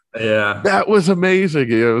 that was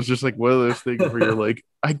amazing. It was just like one of those things where you're like,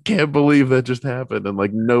 I can't believe that just happened. And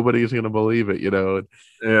like, nobody's going to believe it,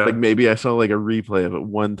 Like maybe I saw like a replay of it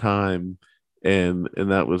one time and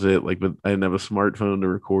that was it. Like, but I didn't have a smartphone to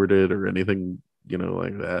record it or anything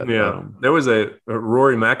like that. There was a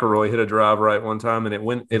Rory McIlroy hit a drive right one time, and it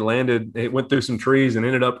went through some trees and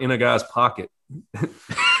ended up in a guy's pocket.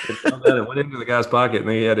 It went into the guy's pocket, and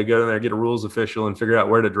they had to go in there, get a rules official, and figure out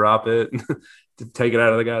where to drop it to take it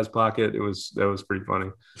out of the guy's pocket. That was pretty funny.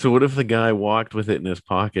 So what if the guy walked with it in his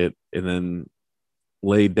pocket and then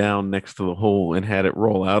laid down next to the hole and had it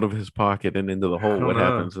roll out of his pocket and into the hole? What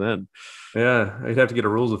happens then? Yeah, I'd have to get a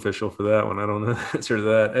rules official for that one. I don't know the answer to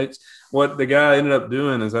that. What the guy ended up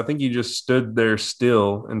doing is I think he just stood there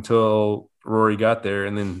still until Rory got there,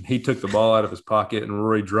 and then he took the ball out of his pocket, and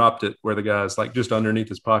Rory dropped it where the guy's like just underneath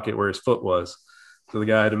his pocket where his foot was. So the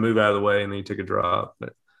guy had to move out of the way, and then he took a drop.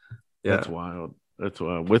 But, yeah, that's wild. That's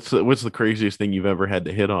wild. What's the craziest thing you've ever had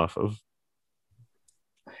to hit off of?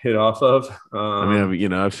 I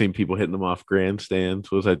mean, I've seen people hitting them off grandstands.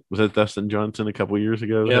 Was that Dustin Johnson a couple years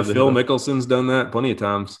ago? Yeah, Phil Mickelson's done that plenty of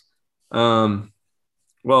times.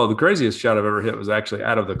 Well, the craziest shot I've ever hit was actually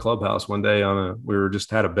out of the clubhouse one day. We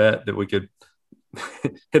had a bet that we could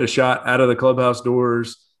hit a shot out of the clubhouse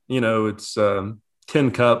doors. It's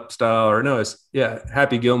Tin Cup style, or no, it's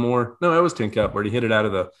Happy Gilmore. No, it was Tin Cup where he hit it out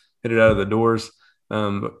of the doors.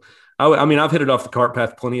 I've hit it off the cart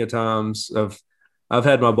path plenty of times. I've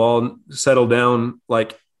had my ball settle down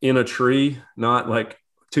like in a tree, not like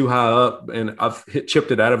too high up, and I've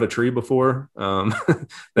chipped it out of a tree before. That's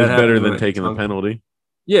better than taking the penalty.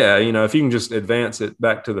 Yeah, if you can just advance it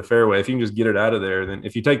back to the fairway, if you can just get it out of there, then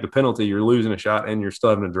if you take the penalty, you're losing a shot and you're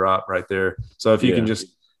still having a drop right there. So if you can just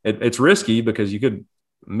it's risky because you could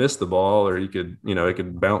miss the ball, or you could, it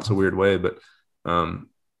could bounce a weird way. But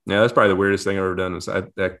that's probably the weirdest thing I've ever done. Is I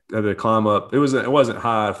had to climb up. It wasn't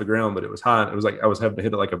high off the ground, but it was high. It was like I was having to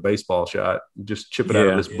hit it like a baseball shot, just chip it out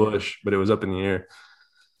of this bush, but it was up in the air.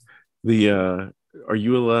 Are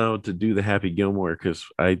you allowed to do the Happy Gilmore? Because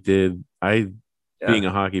being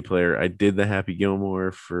a hockey player, I did the Happy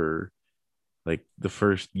Gilmore for like the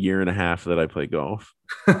first year and a half that I played golf.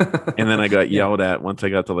 And then I got yelled at once I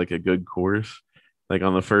got to like a good course, like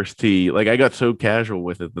on the first tee. Like I got so casual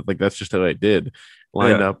with it that like that's just how I did.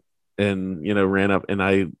 Lined up and ran up, and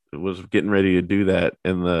I was getting ready to do that,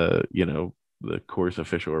 and the course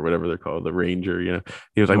official or whatever they're called, the ranger,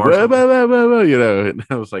 he was like, whoa, whoa, whoa, whoa, and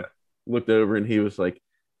I was like, looked over, and he was like,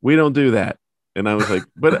 we don't do that. And I was like,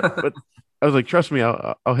 but I was like, trust me,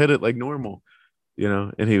 I'll hit it like normal,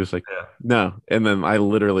 and he was like, no. And then I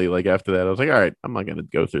literally, like, after that, I was like, all right, I'm not gonna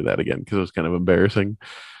go through that again because it was kind of embarrassing.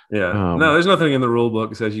 No, there's nothing in the rule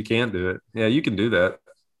book that says you can't do it. You can do that.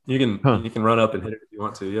 You can run up and hit it if you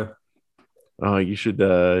want to. Yeah. Oh, you should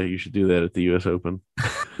do that at the U.S. Open.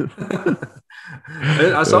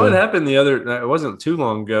 I saw it happen it wasn't too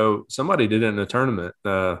long ago. Somebody did it in a tournament.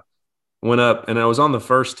 Went up, and I was on the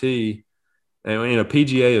first tee, and in a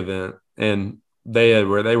PGA event, and they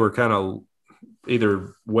were kind of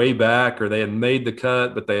either way back or they had made the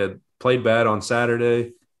cut, but they had played bad on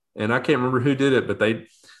Saturday, and I can't remember who did it, but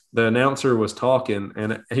the announcer was talking,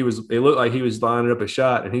 and it looked like he was lining up a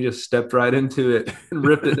shot, and he just stepped right into it and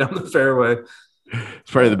ripped it down the fairway.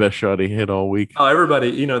 It's probably the best shot he hit all week. Oh,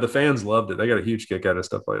 everybody, the fans loved it. They got a huge kick out of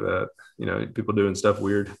stuff like that. People doing stuff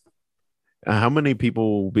weird. How many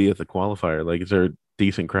people will be at the qualifier? Like, is there a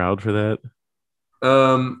decent crowd for that?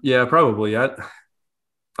 Yeah, probably.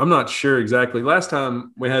 I'm not sure exactly. Last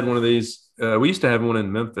time we had one of these, we used to have one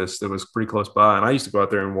in Memphis that was pretty close by, and I used to go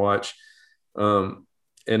out there and watch. And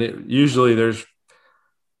it usually there's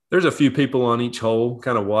a few people on each hole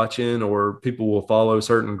kind of watching, or people will follow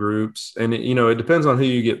certain groups. And it depends on who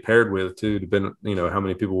you get paired with too, depending, how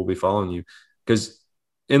many people will be following you. Because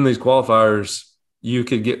in these qualifiers, you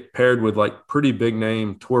could get paired with like pretty big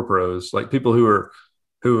name tour pros, like people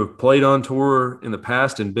who have played on tour in the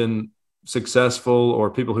past and been successful,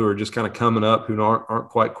 or people who are just kind of coming up who aren't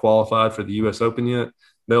quite qualified for the US Open yet.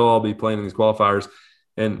 They'll all be playing in these qualifiers.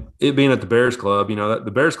 And it being at the Bears Club,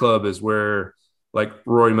 the Bears Club is where like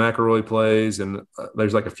Rory McIlroy plays, and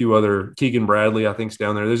there's like a few other, Keegan Bradley, I think, is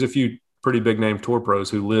down there. There's a few pretty big name tour pros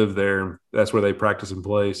who live there, and that's where they practice and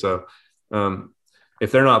play. So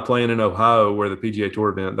if they're not playing in Ohio, where the PGA Tour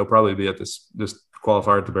event, they'll probably be at this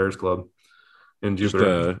qualifier at the Bears Club in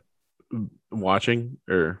Jupiter. Just watching,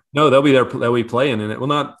 or no, they'll be there. They'll be playing in it. Well,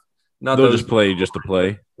 not they'll those, just play just to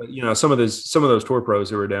play. But some of those tour pros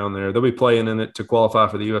who are down there, they'll be playing in it to qualify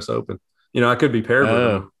for the U.S. Open. I could be paired with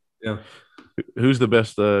them. Yeah. Who's the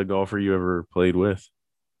best golfer you ever played with?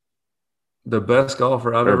 The best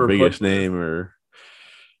golfer I've ever biggest played name with? Or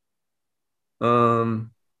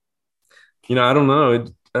I don't know.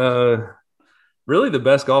 Really the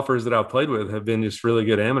best golfers that I've played with have been just really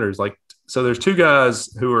good amateurs. Like, so there's two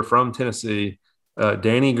guys who are from Tennessee,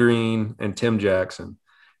 Danny Green and Tim Jackson.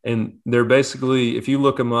 And they're basically, if you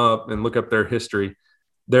look them up and look up their history,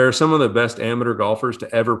 they're some of the best amateur golfers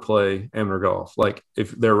to ever play amateur golf. Like,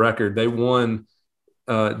 if their record, they won,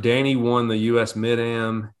 Danny won the U.S.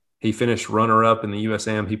 Mid-Am. He finished runner-up in the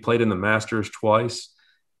USAM. He played in the Masters twice.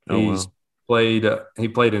 He played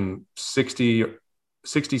in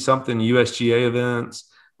 60-something USGA events,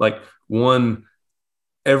 like won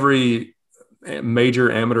every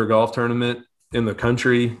major amateur golf tournament in the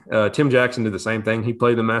country. Tim Jackson did the same thing. He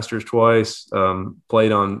played the Masters twice,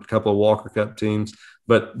 played on a couple of Walker Cup teams.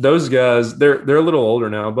 But those guys, they're a little older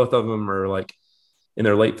now. Both of them are like in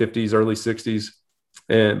their late 50s, early 60s.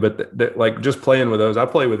 But like just playing with those, I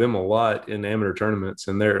play with them a lot in amateur tournaments,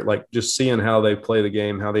 and they're like just seeing how they play the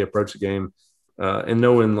game, how they approach the game, and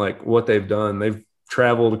knowing like what they've done. They've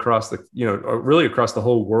traveled across really across the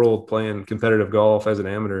whole world playing competitive golf as an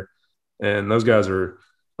amateur, and those guys are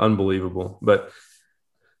unbelievable. But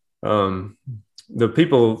the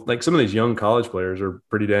people, like some of these young college players, are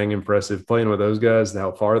pretty dang impressive playing with those guys.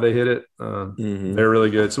 How far they hit it, they're really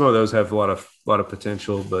good. Some of those have a lot of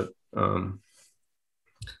potential, but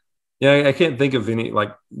yeah, I can't think of any,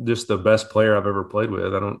 like, just the best player I've ever played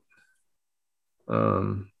with. I don't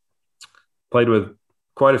played with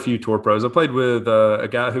quite a few tour pros. I played with a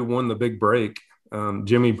guy who won the Big Break,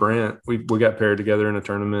 Jimmy Brandt. We got paired together in a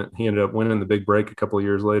tournament. He ended up winning the Big Break a couple of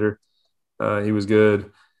years later. He was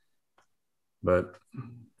good. But,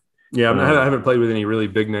 yeah, I haven't played with any really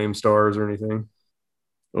big name stars or anything.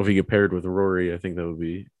 Well, if you get paired with Rory, I think that would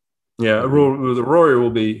be. Yeah, Rory will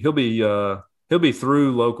be – he'll be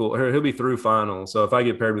through local, or he'll be through finals. So if I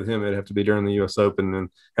get paired with him, it'd have to be during the U.S. Open and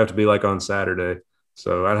have to be like on Saturday.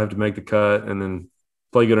 So I'd have to make the cut and then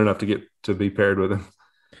play good enough to get to be paired with him.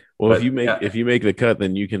 Well, but if you make the cut,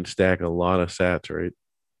 then you can stack a lot of sats, right?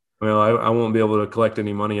 Well, I won't be able to collect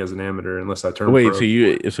any money as an amateur unless I turn. Wait,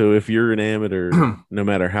 pro. So if you're an amateur, no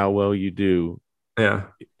matter how well you do, yeah,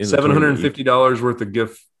 $750 worth of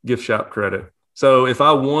gift shop credit. So if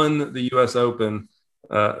I won the U.S. Open,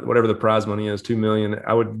 whatever the prize money is, $2 million,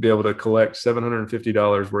 I would be able to collect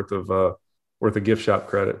 $750 worth of gift shop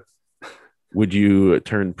credit. Would you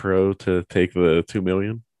turn pro to take the $2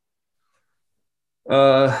 million?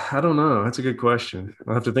 I don't know. That's a good question.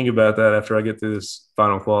 I'll have to think about that after I get through this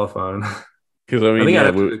final qualifying. Because I mean,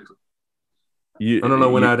 I don't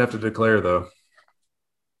know when I'd have to declare though.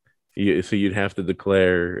 So you'd have to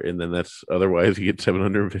declare, and then otherwise you get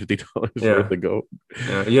 $750 worth of gold.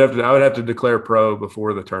 Yeah, I would have to declare pro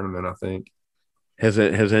before the tournament, I think. Has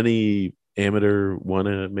any amateur won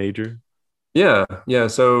a major? Yeah.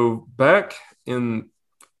 So back in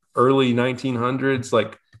early 1900s,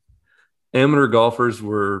 like amateur golfers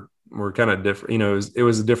were kind of different. It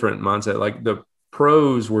was a different mindset. Like the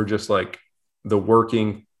pros were just like the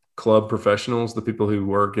working club professionals, the people who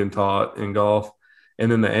worked and taught in golf. And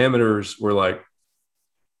then the amateurs were like,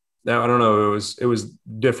 I don't know, it was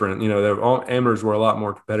different. Amateurs were a lot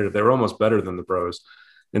more competitive. They were almost better than the pros.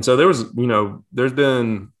 And so there's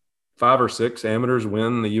been 5 or 6 amateurs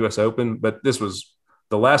win the U.S. Open, but this was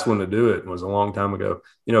the last one to do it was a long time ago.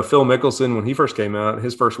 Phil Mickelson, when he first came out,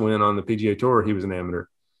 his first win on the PGA Tour, he was an amateur.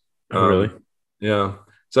 Oh, really? Yeah.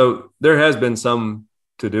 So there has been some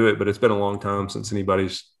to do it, but it's been a long time since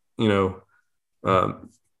anybody's,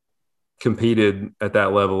 competed at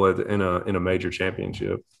that level in a major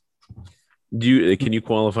championship. Can you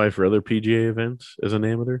qualify for other PGA events as an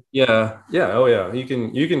amateur? Oh yeah. You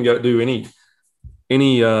can go do any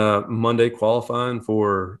Monday qualifying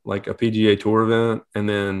for like a PGA Tour event, and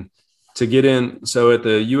then to get in. So at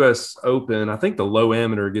the U.S. Open, I think the low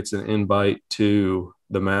amateur gets an invite to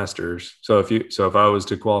the Masters. So if I was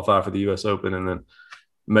to qualify for the U.S. Open and then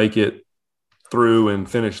make it through and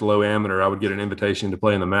finish low amateur, I would get an invitation to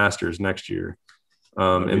play in the Masters next year.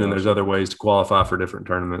 And then there's other ways to qualify for different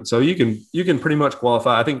tournaments. So you can pretty much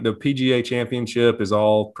qualify. I think the PGA Championship is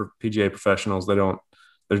all PGA professionals.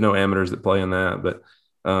 There's no amateurs that play in that, but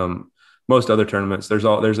most other tournaments, there's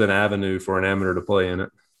an avenue for an amateur to play in it.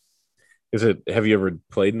 Have you ever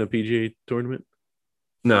played in a PGA tournament?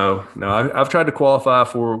 No. I've tried to qualify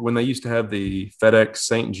for when they used to have the FedEx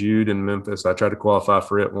St. Jude in Memphis. I tried to qualify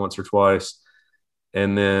for it once or twice.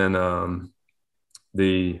 And then I've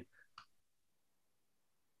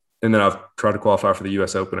tried to qualify for the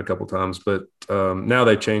U.S. Open a couple times, but now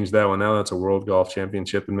they changed that one. Now that's a World Golf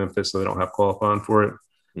Championship in Memphis, so they don't have qualifying for it.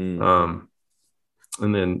 And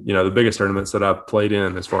then, the biggest tournaments that I've played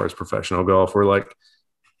in as far as professional golf were like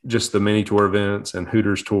just the mini tour events and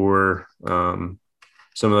Hooters Tour. Some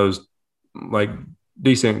of those like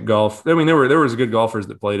decent golf. I mean, there was good golfers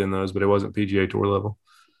that played in those, but it wasn't PGA Tour level.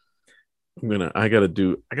 I gotta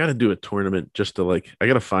do a tournament just to I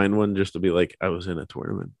gotta find one just to be like, I was in a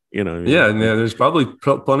tournament, Yeah. There's probably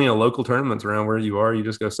plenty of local tournaments around where you are. You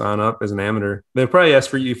just go sign up as an amateur. They'll probably ask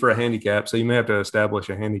for you for a handicap. So you may have to establish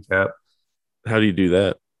a handicap. How do you do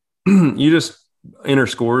that? You just enter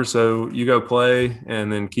scores. So you go play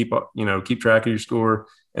and then keep track of your score.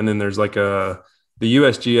 And then there's the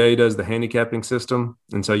USGA does the handicapping system.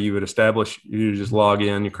 And so you just log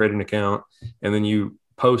in, you create an account, and then you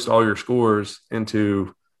post all your scores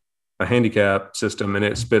into a handicap system, and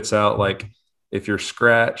it spits out like if you're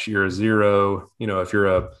scratch, you're a 0, if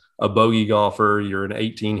you're a bogey golfer, you're an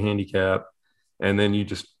 18 handicap. And then you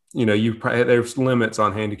just, there's limits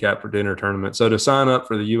on handicap for dinner tournament. So to sign up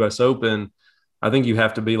for the US Open, I think you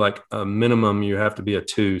have to be like a minimum, you have to be a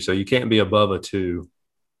 2. So you can't be above a 2.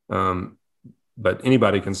 But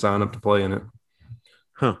anybody can sign up to play in it.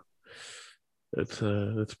 Huh.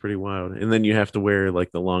 That's pretty wild. And then you have to wear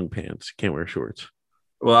like the long pants. You can't wear shorts.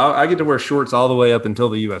 Well, I get to wear shorts all the way up until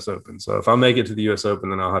the U.S. Open. So if I make it to the U.S.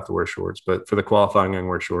 Open, then I'll have to wear shorts. But for the qualifying, I can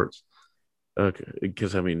wear shorts. Okay,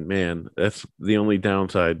 because I mean, man, that's the only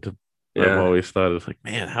downside to. Yeah. I've always thought is like,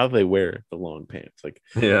 man, how do they wear the long pants? Like,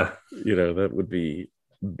 yeah, that would be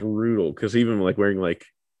brutal. Because even like wearing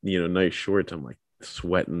nice shorts, I'm like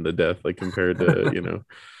sweating to death. Like compared to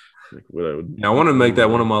like what I would. Yeah, I want to make that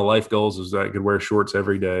one of my life goals is that I could wear shorts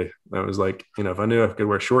every day. That was like, if I knew I could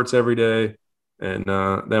wear shorts every day. And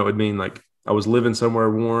that would mean like I was living somewhere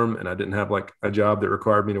warm and I didn't have like a job that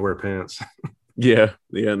required me to wear pants. Yeah.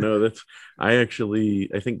 No, I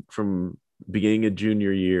think from beginning of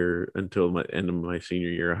junior year until my end of my senior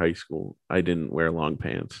year of high school, I didn't wear long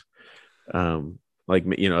pants. Other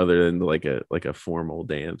than like a formal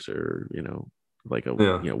dance or, like a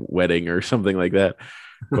wedding or something like that.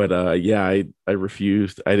 But I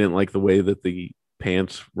refused. I didn't like the way that the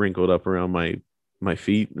pants wrinkled up around my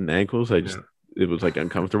feet and ankles. It was like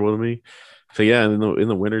uncomfortable to me. So yeah, in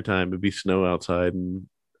the wintertime, it'd be snow outside and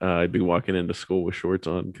I'd be walking into school with shorts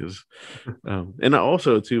on because and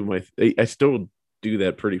also too, I still do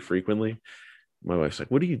that pretty frequently. My wife's like,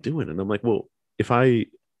 what are you doing? And I'm like, well, if I'll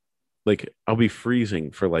be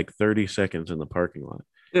freezing for like 30 seconds in the parking lot.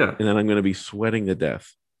 Yeah. And then I'm going to be sweating to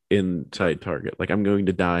death inside Target. Like I'm going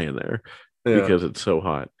to die in there because it's so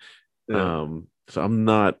hot. Yeah. So I'm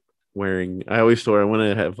not wearing, I always thought I want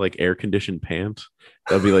to have like air conditioned pants.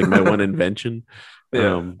 That'd be like my one invention.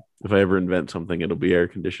 If I ever invent something, it'll be air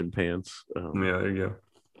conditioned pants. There you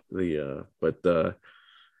go.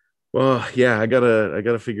 Well, yeah, I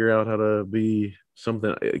gotta figure out how to be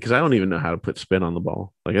something because I don't even know how to put spin on the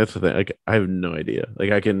ball. Like that's the thing. Like I have no idea.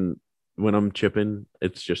 Like I can when I'm chipping,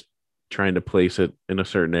 it's just trying to place it in a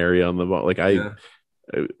certain area on the ball. Like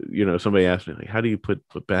somebody asked me like, how do you put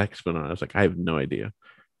backspin on it? I was like, I have no idea.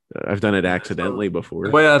 I've done it accidentally before.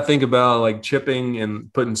 The way I think about like chipping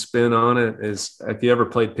and putting spin on it is if you ever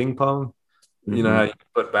played ping pong, you know how you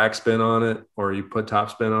put backspin on it or you put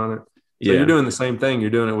topspin on it. So you're doing the same thing. You're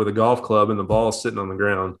doing it with a golf club and the ball's sitting on the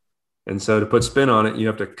ground. And so to put spin on it, you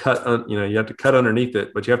have to cut underneath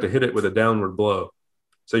it, but you have to hit it with a downward blow.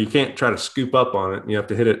 So you can't try to scoop up on it. You have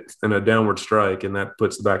to hit it in a downward strike, and that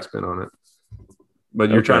puts the backspin on it. But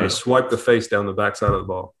you're trying to swipe the face down the backside of the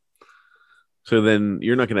ball. So then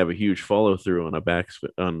you're not going to have a huge follow through on a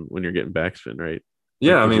backspin when you're getting backspin, right?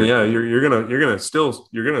 Yeah, I mean, you're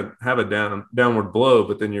gonna have a downward blow,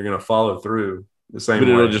 but then you're gonna follow through the same but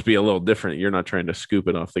way. it'll just be a little different. You're not trying to scoop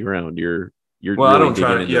it off the ground. You're Well, really I don't try.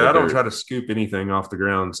 digging into I the don't dirt. try to scoop anything off the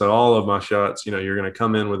ground. So all of my shots, you're going to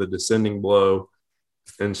come in with a descending blow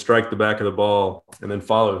and strike the back of the ball, and then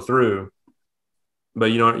follow through. But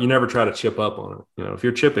you never try to chip up on it. If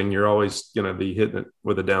you're chipping, you're always going to be hitting it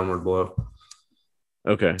with a downward blow.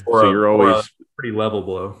 Okay, Or so you're always a pretty level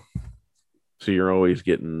blow. So you're always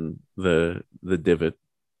getting the divot,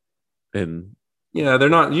 and Yeah, they're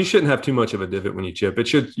not. You shouldn't have too much of a divot when you chip.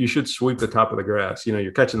 You should sweep the top of the grass.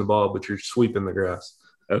 You're catching the ball, but you're sweeping the grass.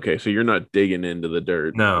 okay, so you're not digging into the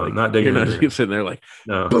dirt. No, not digging. You're not sitting there like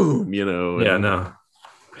no, boom, Yeah, no.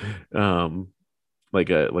 Like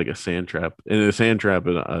a sand trap. In a sand trap,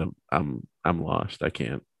 I'm lost. I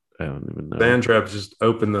don't even know. Sand traps just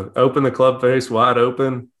open the club face wide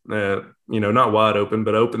open. Not wide open,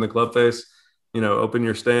 but open the club face. Open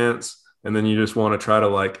your stance, and then you just want to try to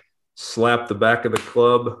like slap the back of the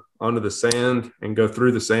club onto the sand and go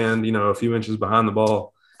through the sand. A few inches behind the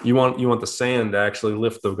ball. You want the sand to actually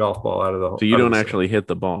lift the golf ball out of the hole. So you don't actually hit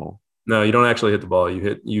the ball. No, you don't actually hit the ball.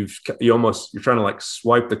 You're trying to like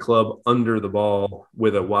swipe the club under the ball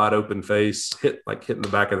with a wide open face, hitting the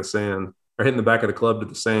back of the sand, or hitting the back of the club to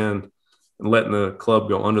the sand and letting the club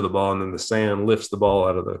go under the ball, and then the sand lifts the ball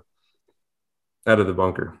out of the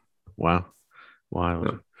bunker. Wow.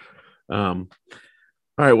 Yeah.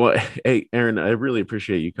 All right. Well, hey, Aaron, I really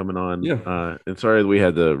appreciate you coming on. Yeah. And sorry that we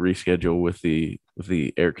had to reschedule with the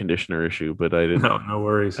air conditioner issue, but I didn't. No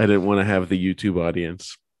worries. I didn't want to have the YouTube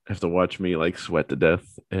audience have to watch me like sweat to death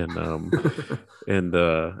and and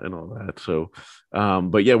all that. So,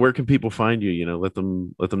 but yeah, where can people find you? Let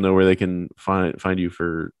them know where they can find you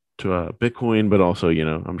to Bitcoin, but also,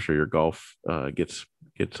 I'm sure your golf gets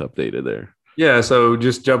updated there. Yeah, so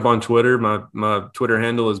just jump on Twitter. My Twitter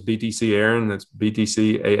handle is BTC Aaron. That's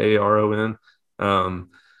BTC AARON.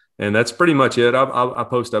 And that's pretty much it. I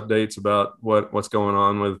post updates about what's going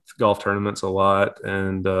on with golf tournaments a lot,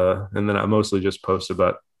 and then I mostly just post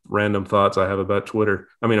about random thoughts I have about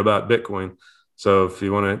about Bitcoin. So if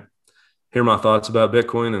you want to hear my thoughts about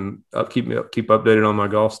Bitcoin and keep updated on my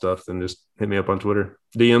golf stuff, then just hit me up on Twitter.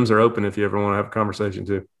 DMs are open if you ever want to have a conversation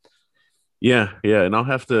too. Yeah. And I'll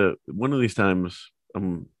have to, one of these times,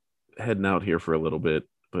 I'm heading out here for a little bit,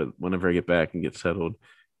 but whenever I get back and get settled,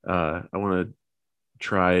 I want to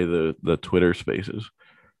try the Twitter Spaces.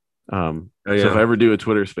 So if I ever do a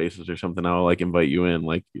Twitter Spaces or something, I'll like invite you in,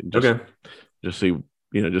 like just see,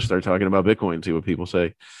 just start talking about Bitcoin, see what people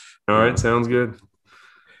say. All right, sounds good.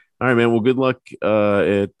 All right, man. Well, good luck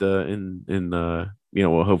well,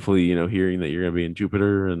 hopefully, hearing that you're gonna be in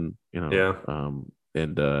Jupiter, and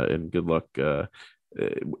and good luck.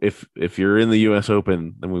 If you're in the U.S.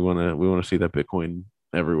 Open, then we want to see that Bitcoin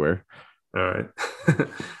everywhere. All right.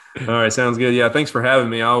 All right. Sounds good. Yeah. Thanks for having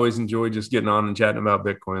me. I always enjoy just getting on and chatting about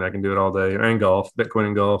Bitcoin. I can do it all day, and golf, Bitcoin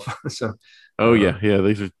and golf. So. Yeah.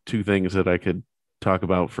 These are two things that I could talk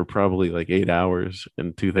about for probably like 8 hours,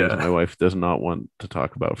 and two things my wife does not want to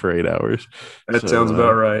talk about for 8 hours. That sounds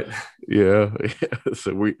about right. Yeah.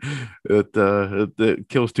 So it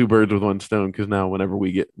kills two birds with one stone, because now whenever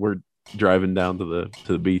we're driving down to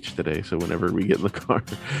the beach today, so whenever we get in the car,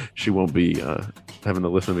 she won't be having to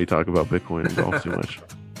listen to me talk about Bitcoin and golf too much.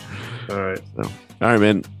 All right. So, all right,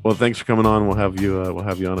 man. Well, thanks for coming on. We'll have you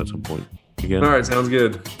on at some point again. All right. Sounds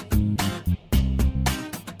good.